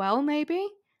of as well, maybe.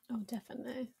 Oh,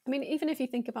 definitely. I mean, even if you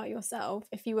think about yourself,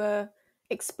 if you were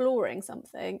exploring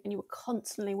something and you were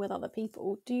constantly with other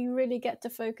people, do you really get to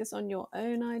focus on your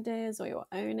own ideas or your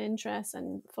own interests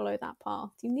and follow that path?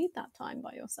 You need that time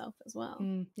by yourself as well.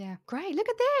 Yeah, great. Look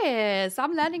at this.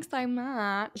 I'm learning so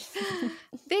much.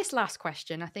 This last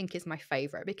question I think is my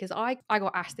favorite, because I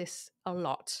got asked this a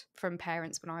lot from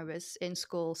parents when I was in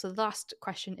school. So the last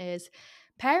question is,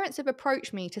 parents have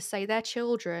approached me to say their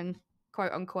children,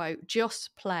 quote unquote, just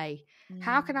play.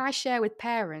 How can I share with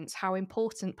parents how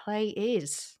important play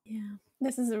is? Yeah,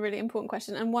 this is a really important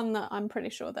question, and one that I'm pretty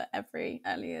sure that every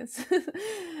early years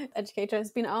educator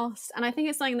has been asked. And I think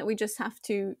it's something that we just have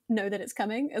to know that it's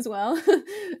coming as well,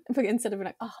 instead of being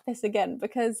like, oh, this again,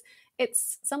 because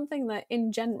it's something that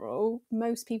in general,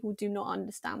 most people do not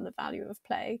understand the value of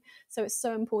play. So it's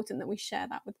so important that we share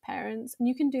that with parents. And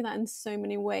you can do that in so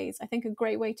many ways. I think a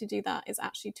great way to do that is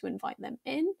actually to invite them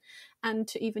in, and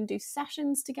to even do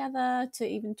sessions together, to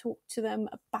even talk to them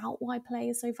about why play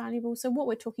is so valuable. So what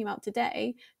we're talking about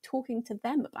today, talking to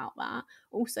them about that,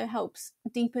 also helps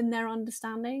deepen their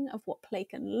understanding of what play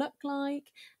can look like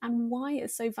and why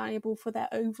it's so valuable for their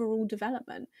overall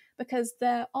development, because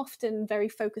they're often very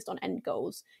focused on end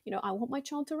goals. I want my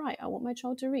child to write, I want my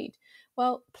child to read.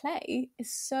 Well, play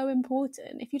is so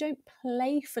important. If you don't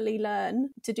playfully learn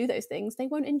to do those things, they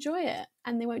won't enjoy it,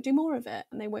 and they won't do more of it,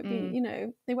 and they won't be,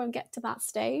 they won't get to that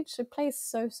stage. So play is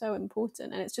so, so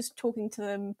important. And it's just talking to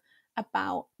them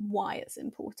about why it's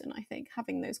important. I think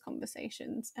having those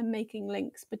conversations and making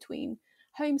links between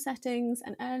home settings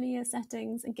and earlier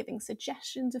settings, and giving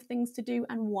suggestions of things to do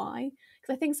and why.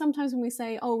 Because I think sometimes when we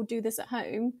say, oh, do this at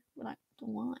home, we're like,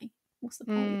 why? What's the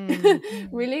point?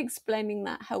 Really explaining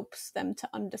that helps them to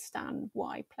understand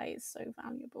why play is so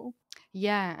valuable.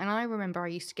 Yeah, and I remember I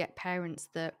used to get parents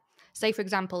that, say, for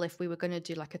example, if we were going to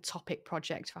do like a topic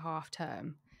project for half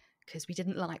term, because we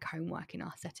didn't like homework in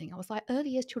our setting, I was like, early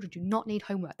years children do not need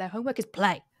homework. Their homework is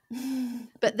play.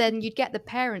 But then you'd get the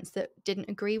parents that didn't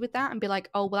agree with that and be like,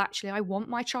 oh, well, actually, I want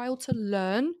my child to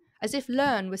learn, as if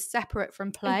learn was separate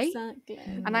from play. Exactly.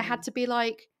 And I had to be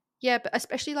like, yeah, but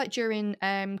especially like during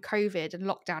COVID and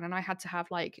lockdown, and I had to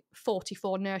have like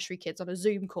 44 nursery kids on a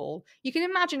Zoom call. You can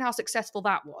imagine how successful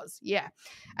that was. Yeah.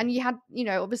 And you had,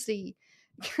 obviously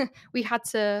we had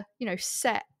to,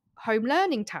 set home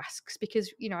learning tasks,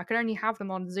 because, I could only have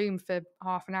them on Zoom for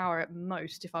half an hour at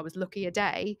most if I was lucky a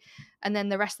day. And then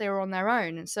the rest they were on their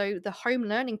own. And so the home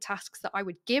learning tasks that I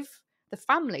would give the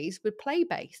families were play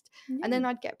based. And then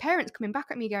I'd get parents coming back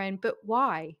at me going, but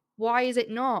why? Why is it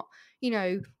not,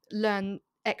 learn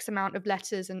X amount of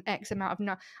letters and X amount of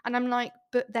no? And I'm like,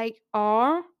 but they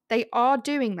are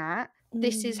doing that.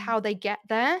 This is how they get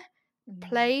there.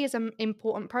 Play is an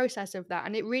important process of that.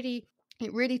 And it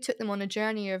really took them on a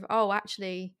journey of, oh,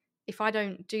 actually, if I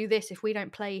don't do this, if we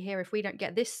don't play here, if we don't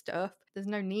get this stuff, there's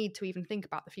no need to even think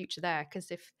about the future there.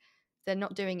 Because if they're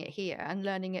not doing it here and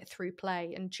learning it through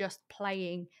play and just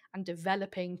playing and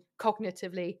developing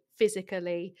cognitively,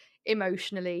 physically,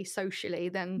 emotionally, socially,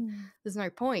 then there's no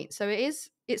point. So it's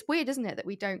weird, isn't it, that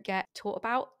we don't get taught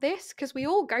about this, because we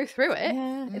all go through it.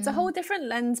 Yeah, it's a whole different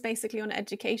lens basically on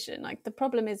education. Like, the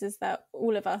problem is that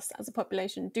all of us as a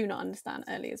population do not understand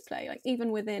early years play. Like,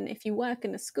 even within, if you work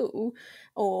in a school,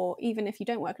 or even if you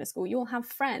don't work in a school, you'll have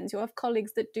friends, you'll have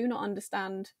colleagues that do not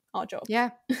understand our job.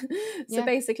 So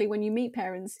basically, when you meet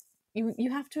parents,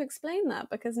 you have to explain that,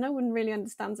 because no one really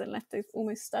understands it unless they've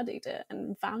almost studied it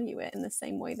and value it in the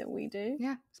same way that we do.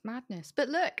 Yeah, it's madness. But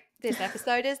look, this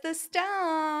episode is the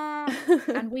start.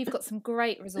 And we've got some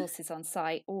great resources on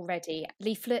site already.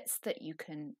 Leaflets that you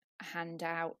can hand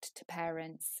out to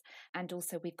parents. And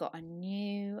also we've got a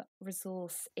new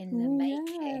resource in the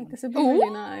making. Yeah, this would be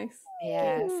really nice.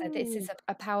 Yeah, so this is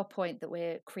a PowerPoint that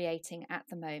we're creating at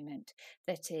the moment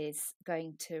that is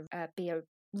going to be a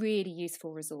really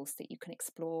useful resource that you can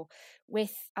explore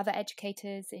with other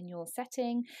educators in your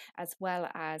setting, as well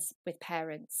as with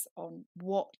parents, on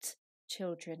what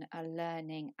children are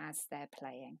learning as they're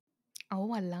playing.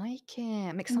 Oh, I like it.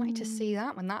 I'm excited to see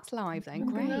that when that's live then.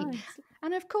 Great. Nice.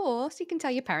 And of course, you can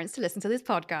tell your parents to listen to this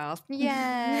podcast.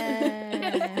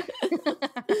 Yeah.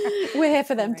 We're here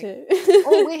for them too.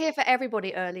 Oh, we're here for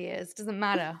everybody early years. Doesn't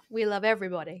matter. We love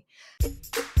everybody.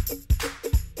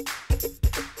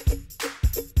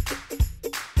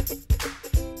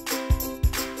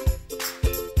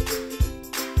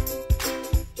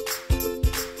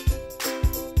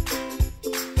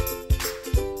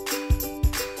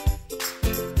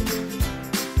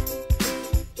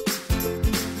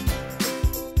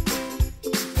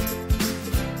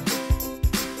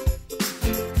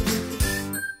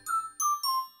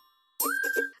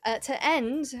 To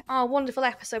end our wonderful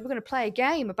episode, we're going to play a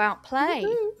game about play.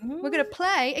 We're going to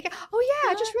play a game. Oh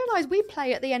yeah, I just realised we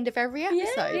play at the end of every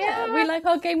episode. Yeah, we like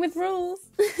our game with rules.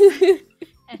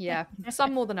 Yeah,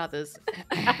 some more than others.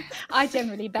 I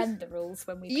generally bend the rules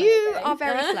when we play You the game. are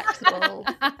very flexible.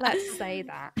 Let's say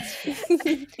that.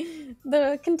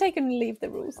 Can take and leave the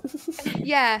rules.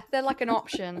 Yeah, they're like an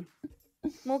option.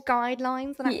 More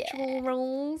guidelines than actual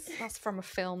rules. That's from a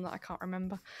film that I can't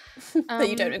remember. That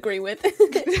you don't agree with.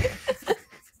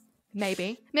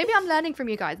 Maybe I'm learning from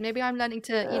you guys. Maybe I'm learning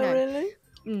to, Really?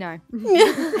 No.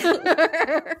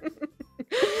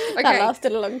 That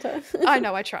lasted a long time. I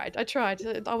know, I tried.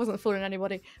 I wasn't fooling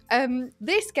anybody.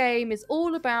 This game is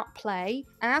all about play,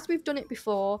 and as we've done it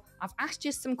before, I've asked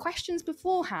you some questions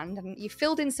beforehand, and you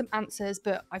filled in some answers,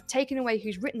 but I've taken away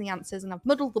who's written the answers, and I've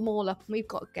muddled them all up, and we've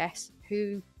got to guess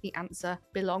who the answer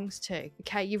belongs to.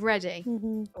 Okay, you ready?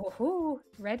 Oh,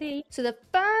 ready? So the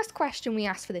first question we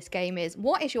asked for this game is,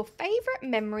 what is your favourite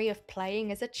memory of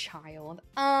playing as a child?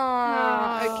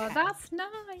 Okay. That's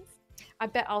nice. I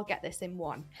bet I'll get this in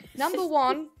one. Number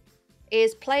 1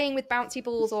 is playing with bouncy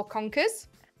balls or conkers.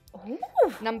 Ooh.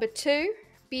 Number 2,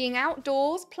 being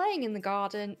outdoors, playing in the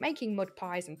garden, making mud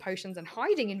pies and potions and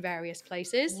hiding in various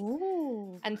places.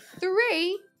 Ooh. And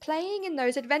 3, playing in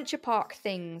those adventure park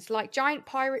things like giant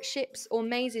pirate ships or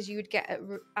mazes you would get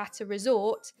at a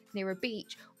resort near a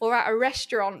beach or at a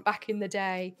restaurant back in the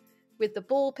day, with the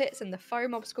ball pits and the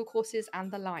foam obstacle courses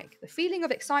and the like. The feeling of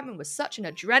excitement was such an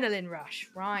adrenaline rush.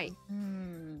 Right.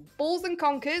 Balls and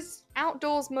conkers,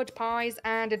 outdoors mud pies,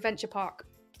 and adventure park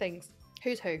things.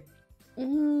 Who's who?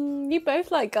 You both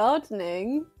like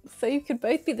gardening, so you could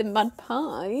both be the mud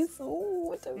pies.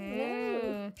 Oh, I don't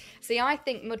know. See, I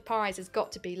think mud pies has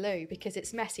got to be Lou, because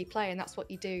it's messy play and that's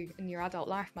what you do in your adult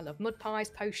life, my love. Mud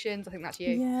pies, potions, I think that's you.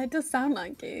 Yeah, it does sound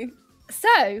like you.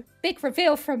 So, big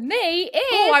reveal from me is...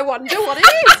 Oh, I wonder what it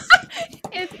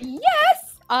is.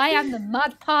 Yes! I am the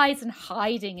mud pies and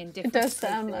hiding in different It does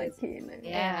places. sound like you.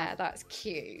 Yeah, that's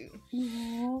cute.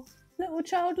 Aww. Little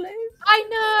child Lou. I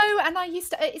know, and I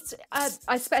used to...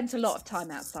 I spent a lot of time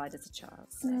outside as a child.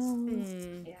 So,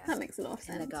 yeah. That makes a lot of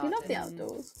In the sense. You love the garden.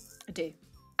 outdoors. I do.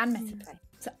 And messy play.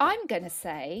 So I'm going to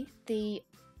say the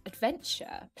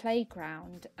adventure,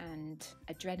 playground and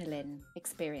adrenaline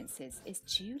experiences is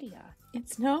Julia.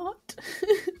 It's not.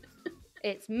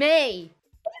 It's me.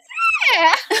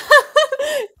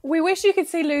 We wish you could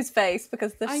see Lou's face,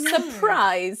 because the I know.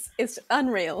 surprise is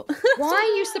unreal. Why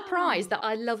are you surprised that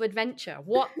I love adventure?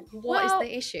 What is Well,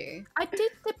 the issue? I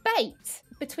did debate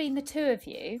between the two of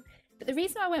you, but the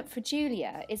reason I went for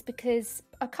Julia is because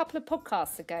a couple of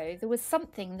podcasts ago there was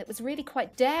something that was really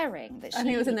quite daring that she... I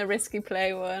think it was in the risky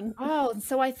play one. Oh, and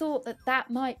so I thought that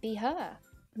might be her.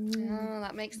 Oh,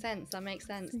 that makes sense.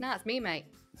 Nah, it's me, mate.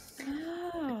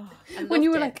 Oh. I When you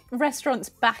were loved like restaurants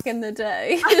back in the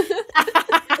day.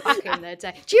 Back in the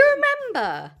day. Do you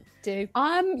remember?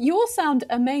 Yours sound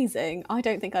amazing. I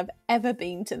don't think I've ever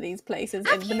been to these places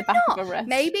in the back of a restaurant.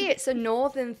 Maybe it's a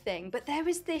northern thing, but there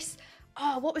was this,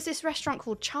 what was this restaurant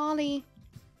called? Charlie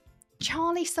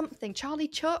something, Charlie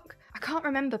Chuck? I can't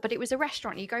remember, but it was a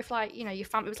restaurant. You go for like, you know, your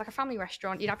family. It was like a family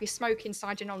restaurant. You'd have your smoke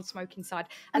inside, your non-smoke inside,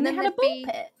 and then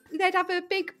they'd have a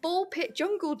big ball pit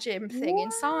jungle gym thing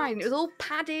inside. And it was all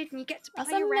padded, and you get to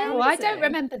play around. Oh, I don't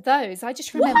remember those. I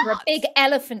just remember a big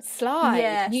elephant slide.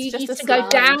 Yes, you used to slide. go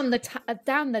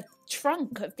down the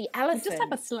trunk of the elephant. Just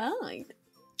have a slide.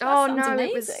 Oh no,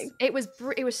 amazing. it was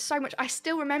so much. I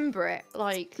still remember it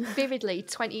like vividly.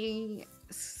 20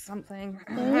 something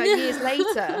years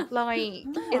later, like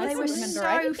they were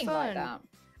so fun. Like that.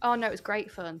 Oh no, it was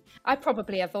great fun. I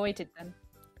probably avoided them.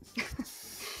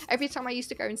 Every time I used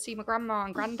to go and see my grandma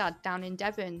and granddad down in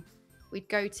Devon, we'd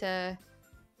go to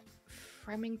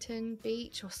Fremington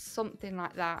Beach or something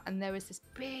like that, and there was this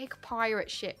big pirate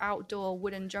ship outdoor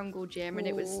wooden jungle gym, and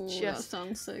it was just that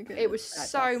sounds so good. It was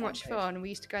so much fun, and we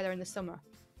used to go there in the summer.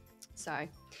 So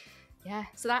yeah,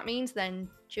 so that means then,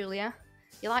 Julia,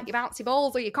 you like your bouncy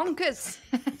balls or your conkers?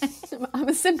 I'm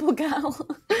a simple gal.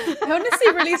 I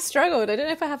honestly really struggled. I don't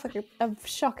know if I have like a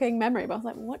shocking memory, but I was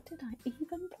like, what did I even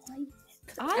play with?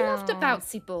 I loved a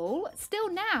bouncy ball.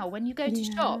 Still now, when you go to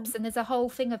shops and there's a whole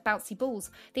thing of bouncy balls,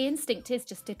 the instinct is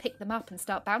just to pick them up and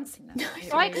start bouncing them.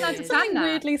 So I can understand something that.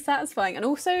 Weirdly satisfying. And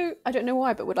also, I don't know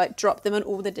why, but would like drop them on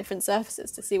all the different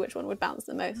surfaces to see which one would bounce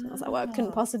the most. And I was like, well, I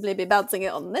couldn't possibly be bouncing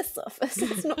it on this surface.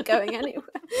 It's not going anywhere.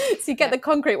 So you get the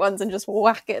concrete ones and just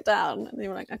whack it down. And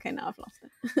you're like, okay, now I've lost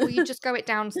it. Or you just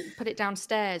put it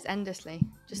downstairs endlessly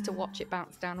just to watch it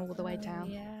bounce down all the way down.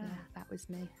 Yeah, that was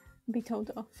me. Be told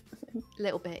off. A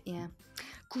little bit, yeah.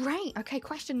 Great. Okay,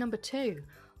 question number 2.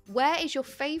 Where is your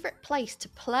favourite place to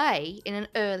play in an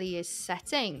early years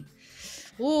setting?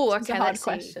 Oh, okay, hard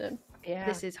question. Yeah.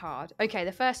 This is hard. Okay,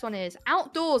 the first one is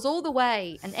outdoors all the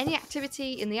way, and any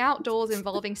activity in the outdoors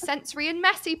involving sensory and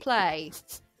messy play.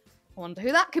 I wonder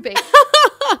who that could be.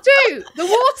 2, the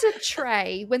water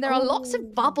tray, when there are lots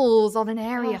of bubbles on an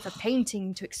area for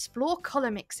painting to explore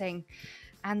colour mixing.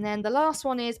 And then the last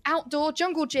one is outdoor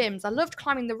jungle gyms. I loved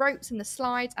climbing the ropes and the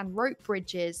slides and rope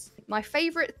bridges. My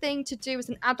favourite thing to do as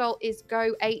an adult is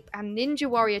go ape and Ninja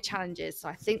Warrior challenges. So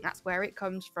I think that's where it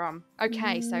comes from.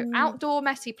 Okay, so outdoor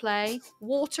messy play,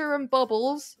 water and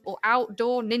bubbles, or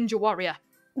outdoor Ninja Warrior.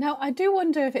 Now, I do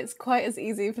wonder if it's quite as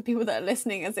easy for people that are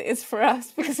listening as it is for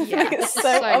us, because I feel like it's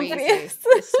so obvious.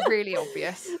 It's really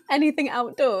obvious. Anything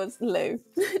outdoors, Lou.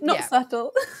 Not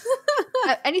subtle.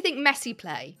 Anything messy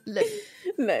play, Lou.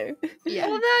 Lou. Yeah.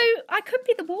 Although I could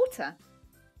be the water.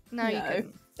 No, you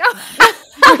couldn't.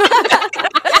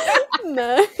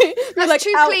 No. That's like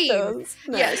too outdoors.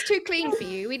 clean. No. Yeah, it's too clean for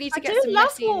you. We need to get some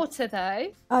messy. messy. I do love water,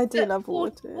 though. I do love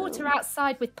water. Water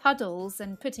outside with puddles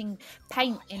and putting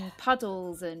paint in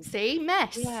puddles and see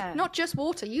mess. Yeah. Not just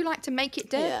water. You like to make it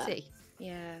dirty.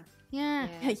 Yeah.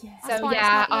 So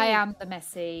I am the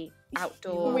messy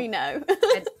outdoor. We know.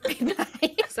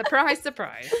 Surprise,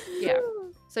 surprise. Yeah.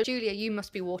 So, Julia, you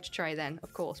must be water tray then,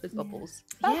 of course, with bubbles.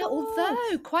 Yeah, although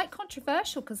quite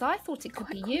controversial, because I thought it could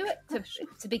be you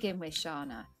to begin with,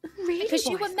 Shána. Really? Because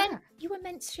you were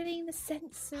mentioning the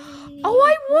sensory. Oh,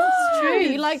 I was. That's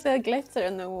true. You like the glitter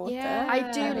in the water. Yeah,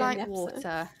 I do like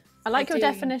water. I like your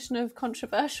definition of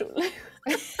controversial.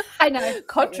 I know.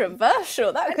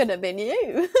 Controversial. That could have been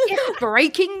you.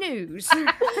 Breaking news.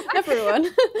 Everyone,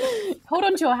 hold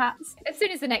on to your hats. As soon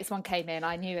as the next one came in,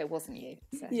 I knew it wasn't you.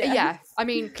 So. Yeah. I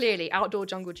mean, clearly, outdoor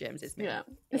jungle gyms is me. Yeah.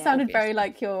 It sounded very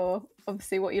like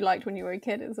obviously what you liked when you were a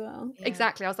kid as well. Yeah.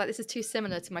 Exactly. I was like, this is too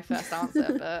similar to my first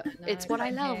answer, but it's what I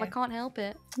love. I can't help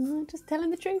it. Just telling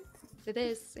the truth. It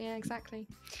is. Yeah, exactly.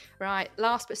 Right.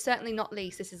 Last but certainly not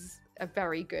least, this is a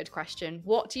very good question.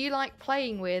 What do you like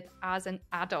playing with as an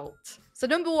adult? So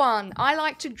number 1, I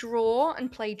like to draw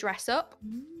and play dress up.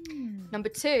 Number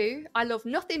 2, I love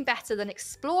nothing better than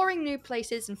exploring new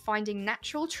places and finding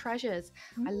natural treasures.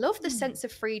 I love the sense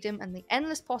of freedom and the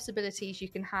endless possibilities you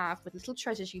can have with little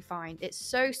treasures you find. It's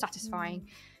so satisfying.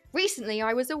 Recently,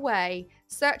 I was away,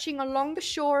 searching along the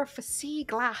shore for sea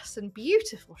glass and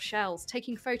beautiful shells,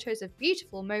 taking photos of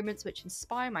beautiful moments which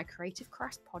inspire my creative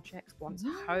craft projects once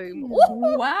home.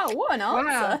 Ooh, wow, what an answer.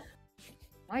 Wow.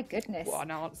 My goodness. What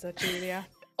an answer, Julia.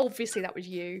 Obviously, that was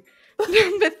you.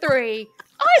 Number 3,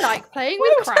 I like playing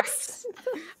with crafts.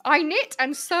 I knit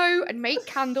and sew and make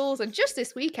candles, and just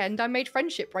this weekend, I made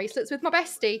friendship bracelets with my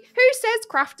bestie, who says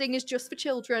crafting is just for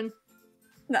children.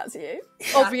 That's you.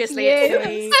 Obviously, it's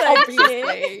me.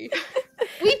 Obviously.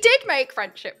 We did make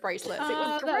friendship bracelets. It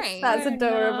was great. That's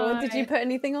adorable. nice. Did you put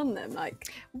anything on them?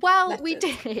 Well, we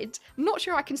letters? did. I'm not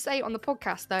sure I can say it on the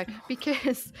podcast though,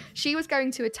 because she was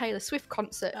going to a Taylor Swift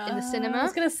concert in the cinema. I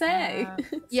was going to say.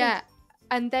 Yeah.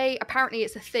 And apparently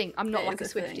it's a thing. I'm not It like a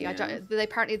is a Swiftie. thing, I don't.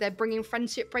 Apparently they're bringing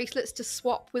friendship bracelets to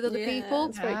swap with other people.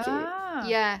 It's very cute.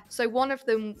 Yeah. So one of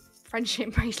them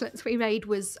friendship bracelets we made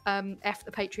was F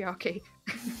the patriarchy.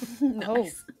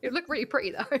 Nice. It looked really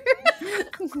pretty though.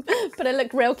 But it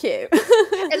looked real cute.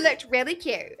 It looked really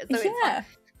cute. So it's like,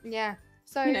 yeah.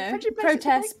 So friendship bracelets are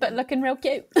protest, great. but looking real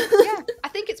cute. Yeah, I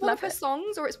think it's one Love of her it.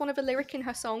 songs, or it's one of a lyric in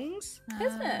her songs.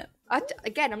 Is it?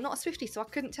 Again, I'm not a Swiftie, so I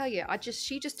couldn't tell you.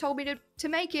 She just told me to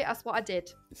make it. That's what I did.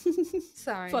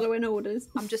 So Following orders.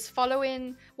 I'm just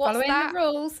following. What's Following that? the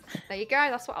rules. There you go.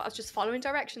 That's what I was just following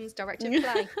directions. Directed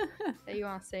play. There you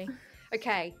are. See.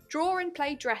 Okay. Draw and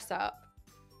play dress up.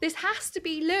 This has to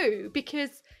be Lou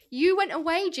because you went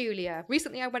away, Julia.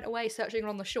 Recently, I went away searching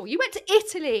on the shore. You went to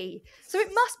Italy, so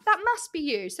that must be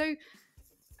you. So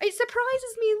it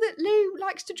surprises me that Lou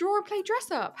likes to draw and play dress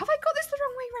up. Have I got this the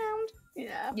wrong way round?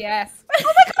 Yeah. Yes. Oh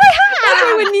my god, I have! That's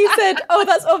why when you said, "Oh,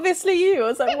 that's obviously you," I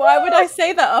was like, "Why would I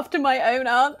say that after my own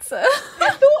answer?" I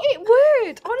thought it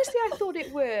would. Honestly, I thought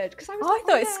it would because I was. I like,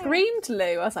 thought it yeah. screamed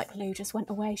Lou. I was like, "Lou just went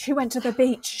away. She went to the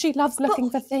beach. She loves looking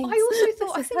for things." I also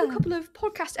thought, I This is think a her. couple of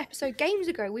podcast episode games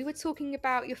ago, we were talking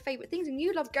about your favourite things, and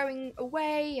you love going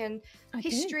away and I do.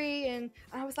 history, and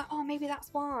I was like, oh, maybe that's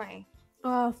why.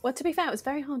 Oh, well, to be fair, it was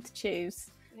very hard to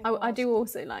choose. It I was. do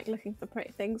also like looking for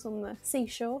pretty things on the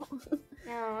seashore.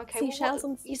 Oh, okay. Seashells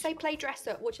on the you say play dress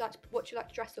up. What do you like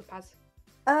to dress up as?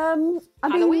 I mean,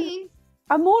 Halloween.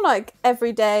 I'm more like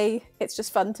every day. It's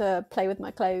just fun to play with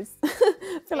my clothes.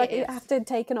 I feel like It I is. have to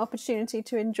take an opportunity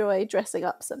to enjoy dressing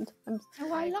up sometimes,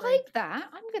 Oh, I I agree. like that.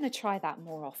 I'm going to try that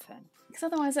more often. because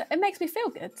otherwise it makes me feel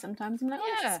good. Sometimes I'm like, oh,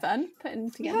 this Yeah. is fun putting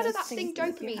You together. heard of that things thing, that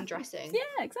make you dopamine happy. dressing?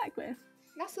 Yeah, exactly.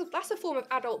 That's a form of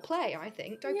adult play, I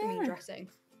think. Dopamine Yeah. dressing.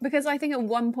 Because I think at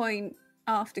one point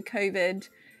after COVID,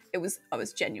 I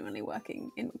was genuinely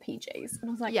working in PJs, and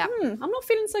I was like, Yeah. I'm not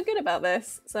feeling so good about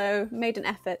this. So made an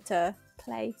effort to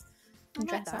play and like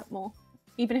dress that. up more,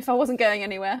 even if I wasn't going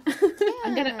anywhere.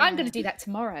 I'm gonna do that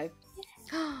tomorrow.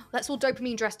 Let's all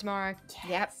dopamine dress tomorrow.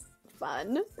 Yep.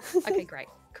 Fun. Okay, great.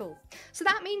 Cool. So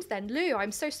that means then, Lou,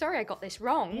 I'm so sorry I got this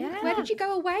wrong. Yeah. Where did you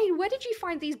go away? Where did you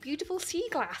find these beautiful sea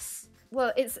glass?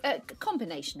 Well, it's a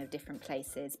combination of different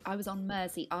places. I was on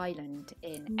Mersey Island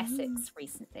in Essex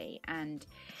recently, and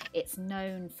it's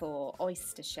known for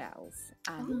oyster shells.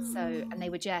 And they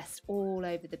were just all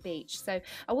over the beach. So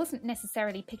I wasn't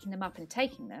necessarily picking them up and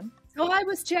taking them. So I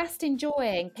was just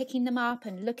enjoying picking them up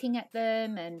and looking at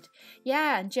them, and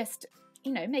just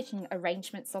making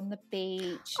arrangements on the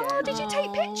beach. Oh, and- did you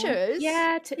take pictures?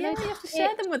 Yeah, Yeah, you have to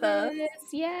share them with us.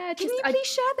 Yeah, Can you please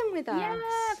share them with us?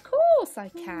 yeah, of course I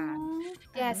can.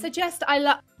 Yeah, so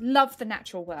I love the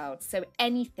natural world. So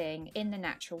anything in the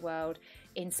natural world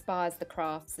inspires the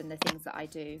crafts and the things that I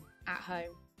do at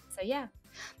home. So yeah.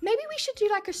 Maybe we should do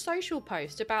like a social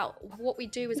post about what we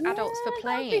do as adults for that'd be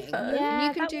playing. fun. And Yeah,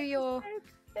 you can that do would be your so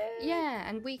good. yeah,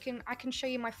 and I can show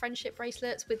you my friendship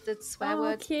bracelets with the swear Oh,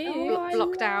 words cute. I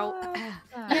blocked out. love that.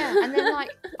 Yeah, and then like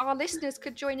our listeners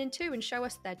could join in too and show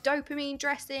us their dopamine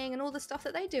dressing and all the stuff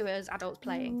that they do as adults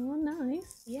playing. Oh,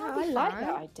 nice. Yeah, That'd I be like fun.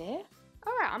 that idea.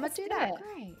 All right, I'm gonna Let's do do that.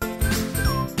 it.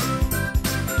 Great.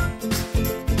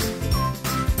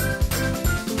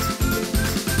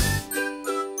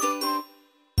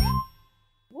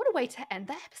 What a way to end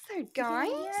the episode, guys.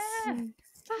 Yeah.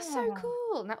 That's so Yeah.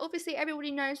 cool. Now, obviously,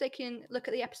 everybody knows they can look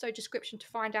at the episode description to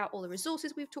find out all the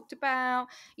resources we've talked about.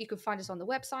 You can find us on the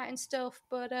website and stuff.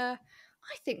 But I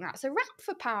think that's a wrap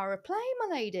for Power of Play,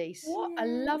 my ladies. What a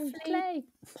lovely play.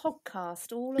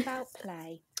 podcast all about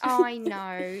play. I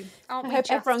know. Aren't I we hope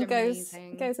just everyone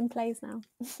amazing? goes and plays now.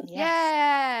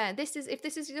 Yeah. If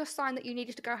this is your sign that you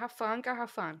needed to go have fun, go have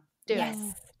fun. Do Yes.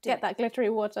 it. Get that glittery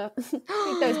water.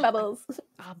 Need those bubbles.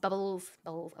 Ah, bubbles. I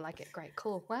like it. Great.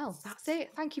 Cool. Well, that's it.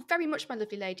 Thank you very much, my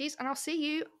lovely ladies, and I'll see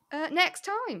you next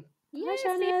time. Bye,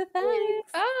 Shána.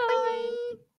 Thanks.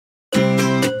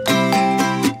 Bye.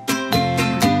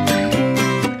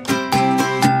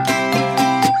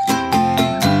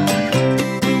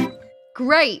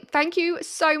 Great. Thank you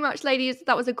so much, ladies.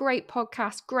 That was a great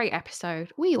podcast. Great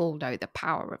episode. We all know the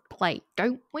power of play,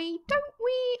 don't we? Don't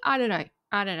we? I don't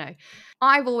know.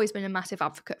 I've always been a massive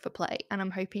advocate for play, and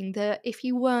I'm hoping that if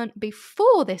you weren't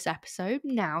before this episode,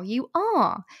 now you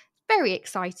are. Very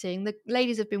exciting. The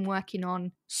ladies have been working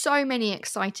on So many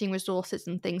exciting resources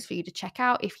and things for you to check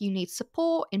out if you need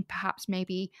support in perhaps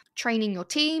maybe training your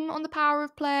team on the power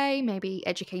of play, maybe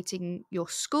educating your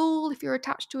school if you're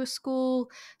attached to a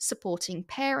school, supporting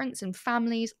parents and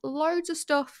families, loads of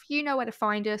stuff. You know where to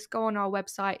find us. Go on our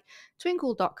website,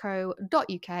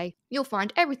 twinkle.co.uk. You'll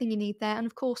find everything you need there, and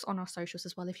of course on our socials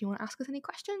as well if you want to ask us any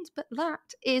questions. But that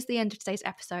is the end of today's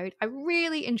episode. I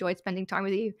really enjoyed spending time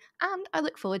with you, and I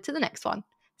look forward to the next one.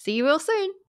 See you real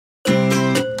soon.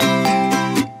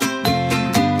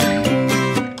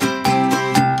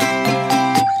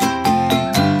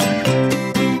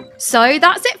 So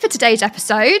that's it for today's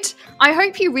episode. I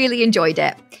hope you really enjoyed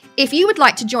it. If you would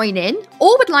like to join in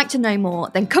or would like to know more,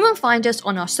 then come and find us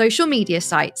on our social media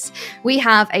sites. We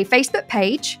have a Facebook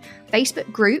page, Facebook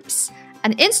groups,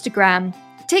 an Instagram,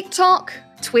 TikTok,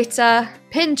 Twitter,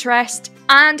 Pinterest,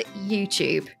 and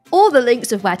YouTube. All the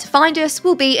links of where to find us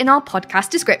will be in our podcast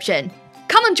description.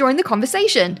 Come and join the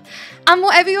conversation. And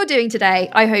whatever you're doing today,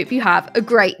 I hope you have a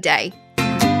great day.